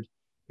required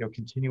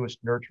continuous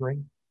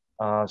nurturing.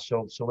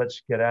 So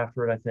let's get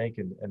after it, I think,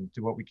 and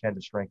do what we can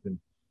to strengthen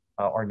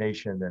our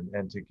nation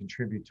and to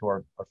contribute to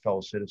our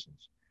fellow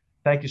citizens.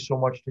 Thank you so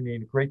much,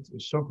 Janine.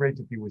 It's so great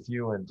to be with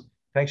you, and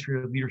thanks for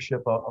your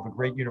leadership of a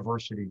great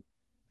university.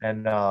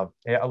 And I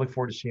look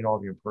forward to seeing all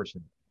of you in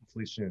person,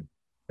 hopefully soon.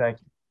 Thank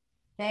you.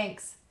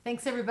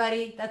 Thanks,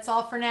 everybody. That's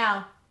all for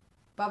now.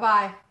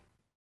 Bye-bye.